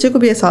भी, बच्चे को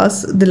भी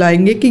एहसास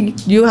दिलाएंगे कि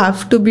you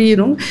have to be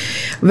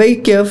very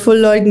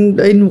careful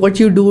in what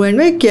you do and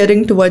very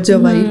caring towards your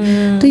wife.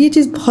 तो ये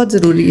चीज़ बहुत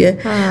ज़रूरी है.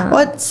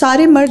 और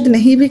सारे मर्द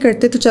नहीं भी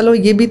करते तो चलो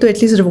ये भी तो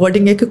एटलीस्ट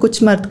रिवॉर्डिंग है कि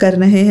कुछ मर्द कर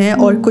रहे हैं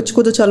और कुछ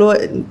को तो चलो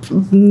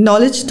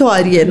नॉलेज तो आ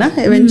रही है ना.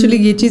 इवेंचुअली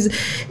ये चीज़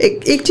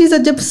एक चीज़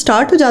जब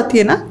स्टार्ट हो जाती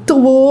है ना तो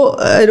वो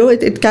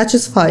इट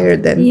कैचेस फायर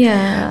देन.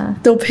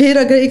 तो फिर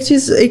अगर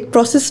एक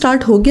प्रोसेस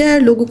स्टार्ट हो गया है,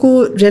 लोगों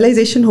को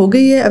रियलाइजेशन हो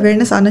गई है,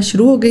 अवेयरनेस आना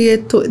शुरू हो गई है,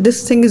 तो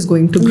this thing is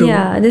going to grow.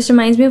 This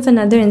reminds me of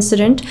another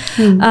incident.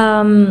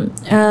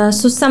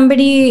 So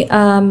somebody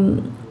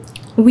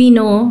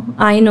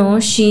I know,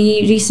 she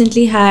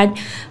recently had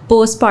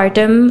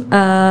postpartum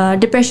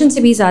depression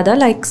से भी ज़्यादा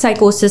like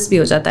psychosis भी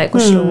हो जाता है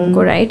कुछ लोगों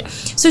को, right?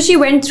 So she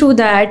went through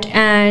that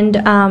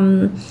and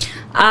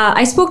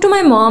I spoke to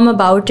my mom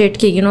about it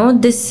कि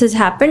this has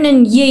happened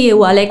and ये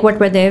हुआ, like what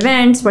were the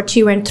events, what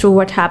she went through,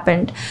 what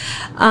happened,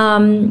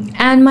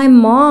 and my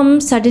mom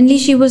suddenly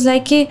she was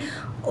like कि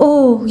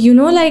oh,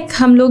 like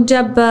हम लोग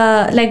जब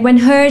like when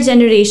her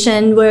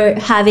generation were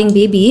having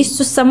babies,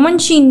 so someone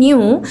she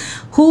knew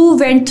who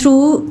went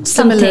through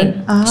something.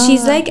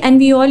 She's like, and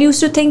we all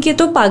used to think ये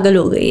तो पागल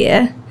हो गई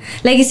है,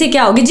 like इसे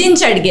क्या हो गया, जिन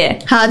चढ़ गया.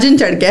 हाँ, जिन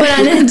चढ़ गया,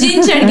 पुराना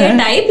जिन चढ़ गया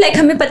टाइप, like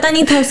हमें पता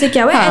नहीं था उसे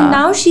क्या हुआ. And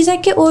now she's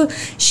like oh,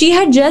 she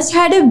had just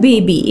had a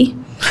baby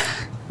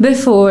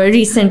before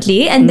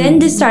recently and then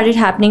this started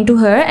happening to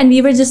her and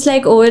we were just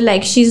like oh,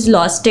 like she's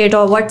lost it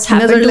or what's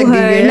happened to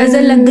her,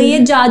 nazar lag gayi hai,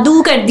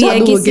 jaadoo kar diya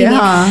hai kisi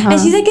ne.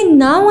 And she's like, and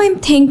now I'm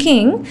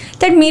thinking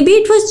that maybe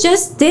it was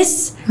just this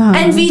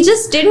and we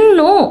just didn't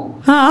know.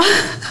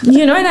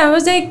 And I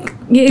was like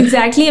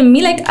exactly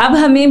अम्मी, like अब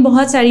हमें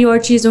बहुत सारी और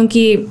चीज़ों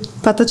की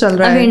पता चल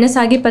रहा है, awareness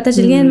आगे पता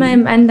चल गया.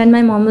 And then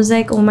my mom was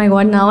like, oh my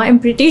god, now I'm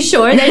pretty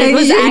sure that it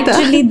was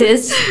actually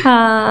this.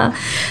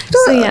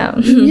 So yeah,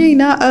 यही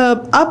ना,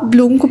 अब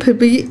लोगों को फिर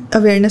भी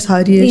अवेयरनेस आ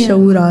रही है,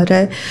 शऊर आ रहा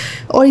है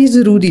और ये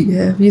ज़रूरी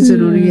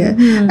है.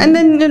 And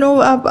then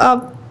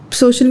आप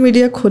सोशल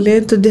मीडिया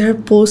खोलें तो there are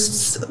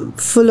posts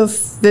full of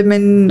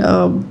women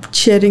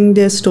sharing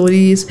their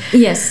stories.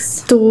 Yes.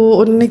 तो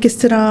उन्होंने किस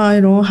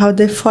तरह how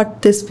they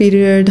fought this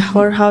period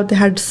or how they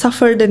had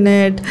suffered in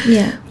it.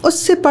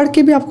 उससे पढ़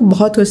के भी आपको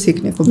बहुत कुछ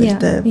सीखने को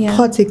मिलता है.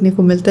 बहुत सीखने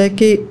को मिलता है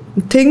कि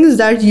things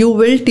that you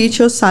will teach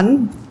your son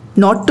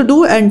not to do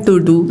and to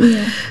do.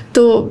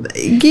 तो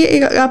ये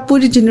आप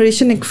पूरी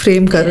जनरेशन एक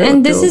फ्रेम कर रहे हो.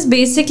 And this is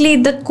basically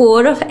the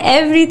core of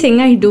everything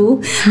I do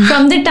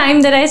from the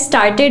time that I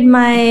started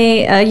my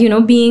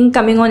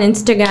coming on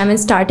Instagram and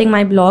starting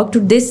my blog to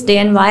this day,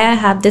 and why I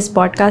have this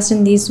podcast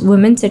and these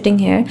women sitting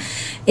here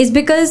is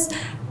because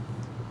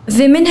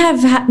women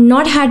have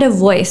not had a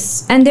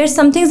voice and there's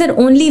some things that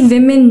only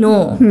women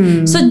know.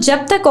 So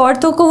जब तक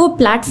औरतों को वो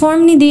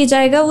platform नहीं दिया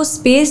जाएगा, वो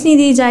space नहीं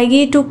दी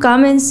जाएगी to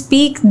come and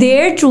speak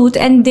their truth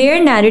and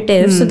their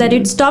narrative so that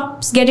it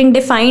stops getting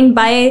defined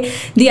by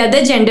the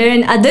other gender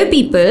and other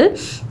people,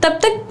 तब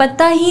तक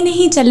पता ही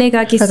नहीं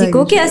चलेगा किसी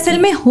को कि असल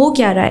में हो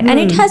क्या रहा है. And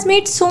it has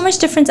made so much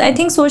difference. I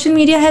think social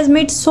media has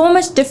made so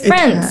much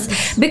difference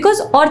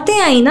because औरतें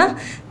आई ना,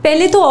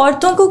 पहले तो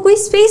औरतों को कोई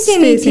स्पेस ही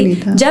नहीं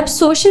थी. जब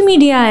सोशल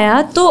मीडिया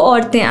आया तो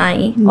औरतें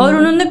आईं और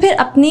उन्होंने फिर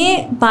अपने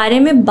बारे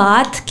में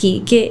बात की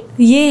कि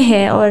ये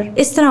है और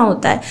इस तरह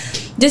होता है,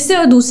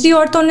 जिससे दूसरी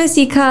औरतों ने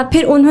सीखा.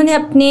 फिर उन्होंने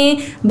अपने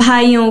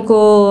भाइयों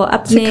को,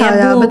 अपने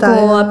अब्बुओं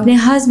को, अपने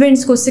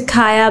हस्बैंड्स को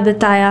सिखाया,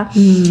 बताया.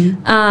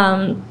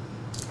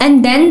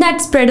 And then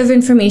that spread of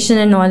information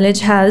and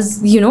knowledge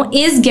has,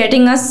 is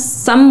getting us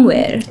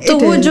somewhere. तो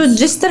वो जो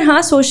जिस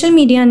तरह social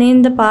media ने in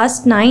the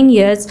past 9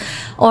 years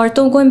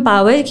औरतों को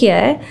empower किया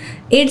है,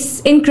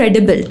 it's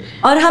incredible.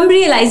 और हम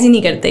realize ही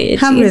नहीं करते ये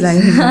चीज़. हम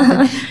realize नहीं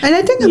करते. And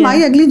I think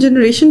हमारी अगली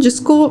generation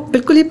जिसको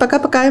बिल्कुल ही पका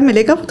पकाया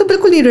मिलेगा, वो तो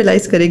बिल्कुल नहीं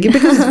realize करेगी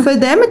because for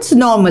them it's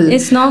normal.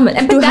 It's normal.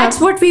 But that's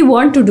what we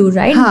want to do,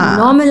 right?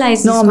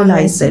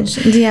 Normalize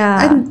it.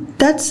 Yeah. And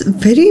that's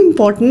very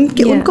important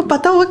कि उनको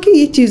पता हो कि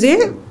ये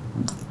चीज़ें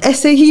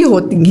ऐसे ही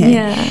होती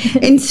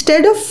हैं.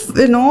 Instead of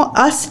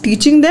us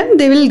teaching them,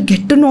 they will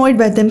get to know it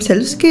by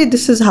themselves कि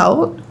this is how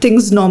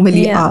things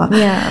normally are.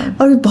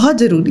 और बहुत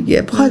ज़रूरी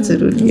है.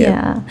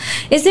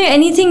 Is there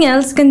anything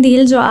else,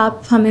 कंदील, जो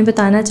आप हमें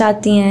बताना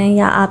चाहती हैं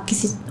या आप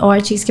किसी और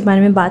चीज़ के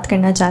बारे में बात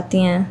करना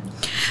चाहती हैं?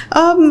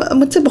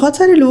 मुझसे बहुत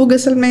सारे लोग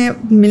असल में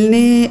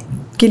मिलने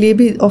के लिए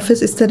भी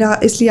ऑफिस इस तरह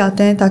इसलिए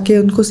आते हैं ताकि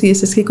उनको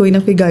CSS की कोई ना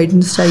कोई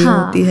गाइडेंस चाहिए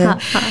होती है,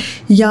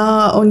 या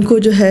उनको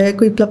जो है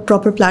कोई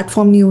प्रॉपर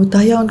प्लेटफॉर्म नहीं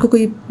होता, या उनको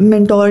कोई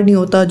मेंटोर नहीं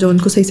होता जो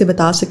उनको सही से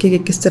बता सके कि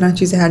किस तरह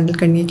चीज़ें हैंडल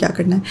करनी है, क्या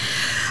करना है।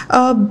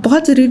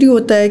 बहुत ज़रूरी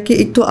होता है कि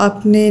एक तो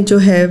आपने जो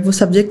है वो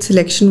सब्जेक्ट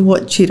सिलेक्शन वो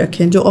अच्छी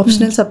रखें। जो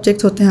ऑप्शनल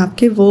सब्जेक्ट्स होते हैं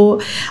आपके, वो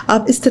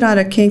आप इस तरह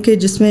रखें कि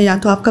जिसमें या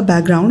तो आपका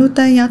बैकग्राउंड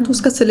होता है या तो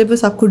उसका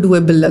सिलेबस आपको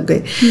डुएबल लग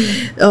गए।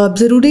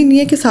 ज़रूरी नहीं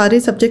है कि सारे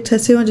सब्जेक्ट्स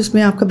ऐसे हों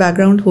जिसमें आपका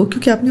बैकग्राउंड हो,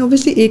 क्योंकि आपने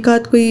ऑब्वियसली एक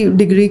आध कोई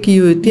डिग्री की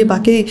हुई होती है,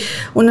 बाकी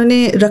उन्होंने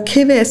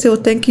रखे हुए ऐसे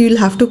होते हैं कि you will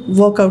have to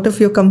work out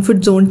of your comfort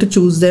zone two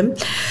choose them.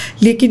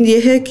 लेकिन ये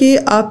है कि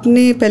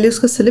आपने पहले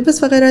उसका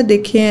सिलेबस वगैरह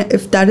देखें,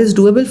 if that is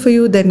doable for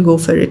you then go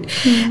for it.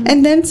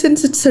 And then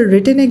since it's a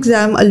written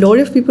exam, a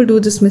lot of people do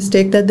this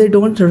mistake that they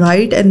don't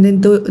write and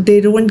then they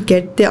don't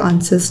get the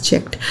answers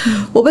checked.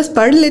 वो बस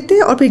पढ़ लेते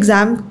हैं और फिर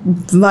exam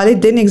वाले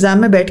दिन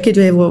exam में बैठ के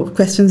जो है वो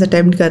क्वेश्चंस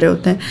अटेम्प्ट कर रहे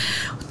होते हैं,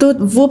 तो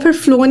वो फिर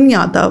फ्लो नहीं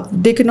आता,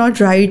 they can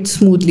not right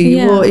smoothly,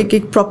 वो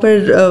एक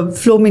प्रॉपर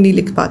फ्लो में नहीं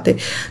लिख पाते।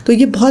 तो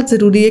ये बहुत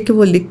ज़रूरी है कि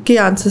वो लिख के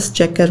आंसर्स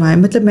चेक करवाएं।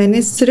 मतलब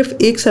मैंने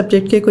सिर्फ एक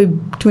सब्जेक्ट के कोई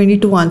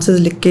 22 आंसर्स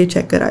लिख के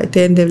चेक कराए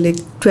थे, एंड देयर लाइक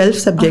 12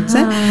 सब्जेक्ट्स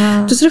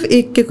हैं तो सिर्फ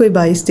एक के कोई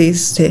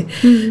 22-23 थे।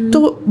 तो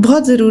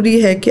बहुत ज़रूरी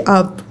है कि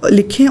आप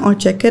लिखें और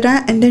चेक कराएं,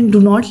 and then do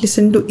not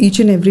listen to each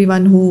and every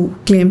one who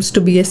claims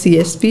to be A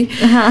CSP।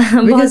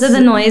 बहुत ज़्यादा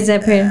नॉइज़ है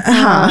फिर।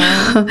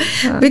 हाँ,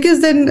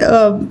 because then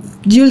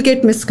you will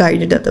get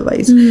misguided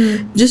otherwise.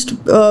 Just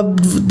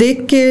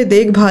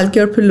देख भाल के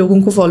और फिर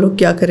लोगों को फॉलो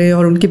किया करें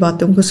और उनकी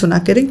बातों को सुना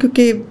करें,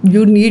 क्योंकि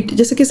यू नीड,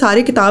 जैसे कि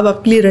सारे किताब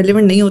आपके लिए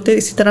रेलिवेंट नहीं होते,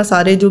 इसी तरह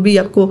सारे जो भी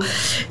आपको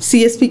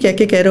CSP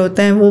कह रहे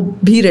होते हैं वो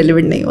भी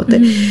रेलिवेंट नहीं होते।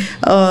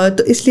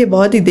 तो इसलिए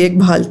बहुत ही देख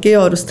भाल के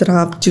और उस तरह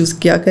आप चूज़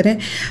किया करें।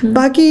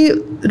 बाकी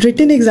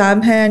रिटन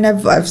एग्ज़ाम है, and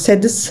I've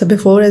said this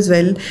before as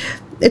well,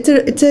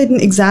 it's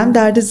an exam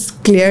that is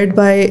cleared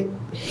by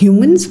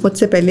humans।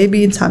 मुझसे पहले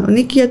भी इंसानों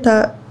ने किया था,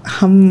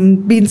 हम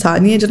भी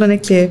इंसान ही हैं जिन्होंने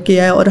क्लियर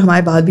किया है, और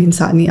हमारे बाद भी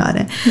इंसान ही आ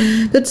रहे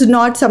हैं। That's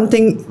not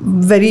something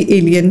very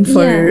alien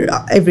for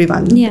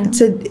everyone।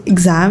 It's an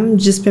exam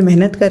जिस पे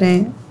मेहनत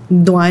करें,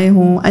 दुआएं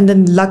हों, and then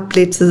luck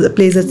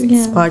plays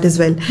its part as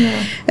well,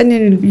 and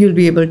then you'll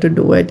be able to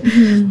do it।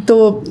 तो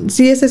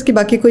CSS की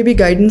बाकी कोई भी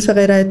गाइडेंस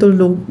वगैरह है तो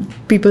लोग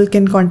people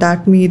can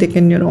contact me, they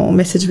can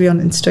message me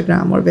on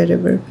Instagram or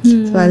wherever।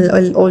 So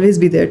I'll always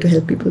be there to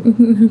help people।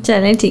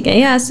 चलें, ठीक है।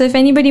 Yeah, so if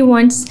anybody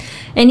wants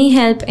any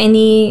help,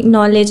 any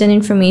knowledge and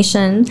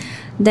information,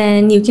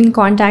 then you can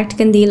contact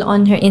Qandeel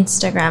on her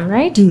Instagram,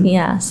 right?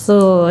 Yeah,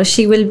 so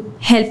she will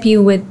help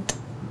you with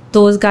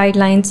those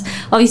guidelines।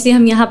 Obviously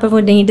हम यहाँ पर वो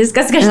नहीं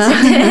discuss कर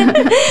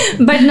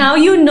सकते, but now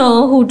you know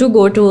who to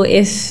go to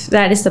if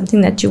that is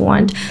something that you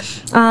want।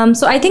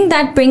 So I think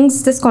that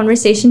brings this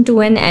conversation to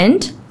an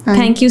end।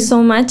 Thank you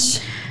so much।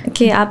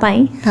 Okay, आप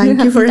आई। Thank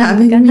you for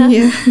having me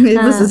here। It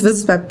was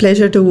a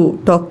pleasure to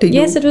talk to you।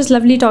 Yes, it was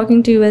lovely talking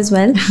to you as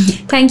well।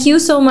 Thank you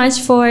so much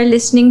for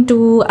listening to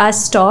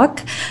us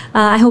talk।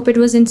 I hope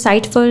it was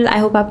insightful। I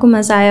hope आपको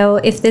मज़ा आया हो।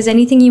 If there's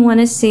anything you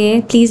want to say,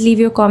 please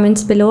leave your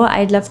comments below।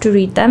 I'd love to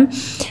read them।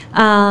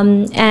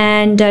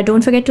 And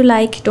don't forget to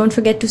like,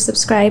 don't forget to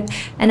subscribe,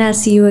 and I'll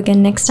see you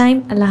again next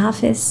time। Allah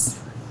Hafiz।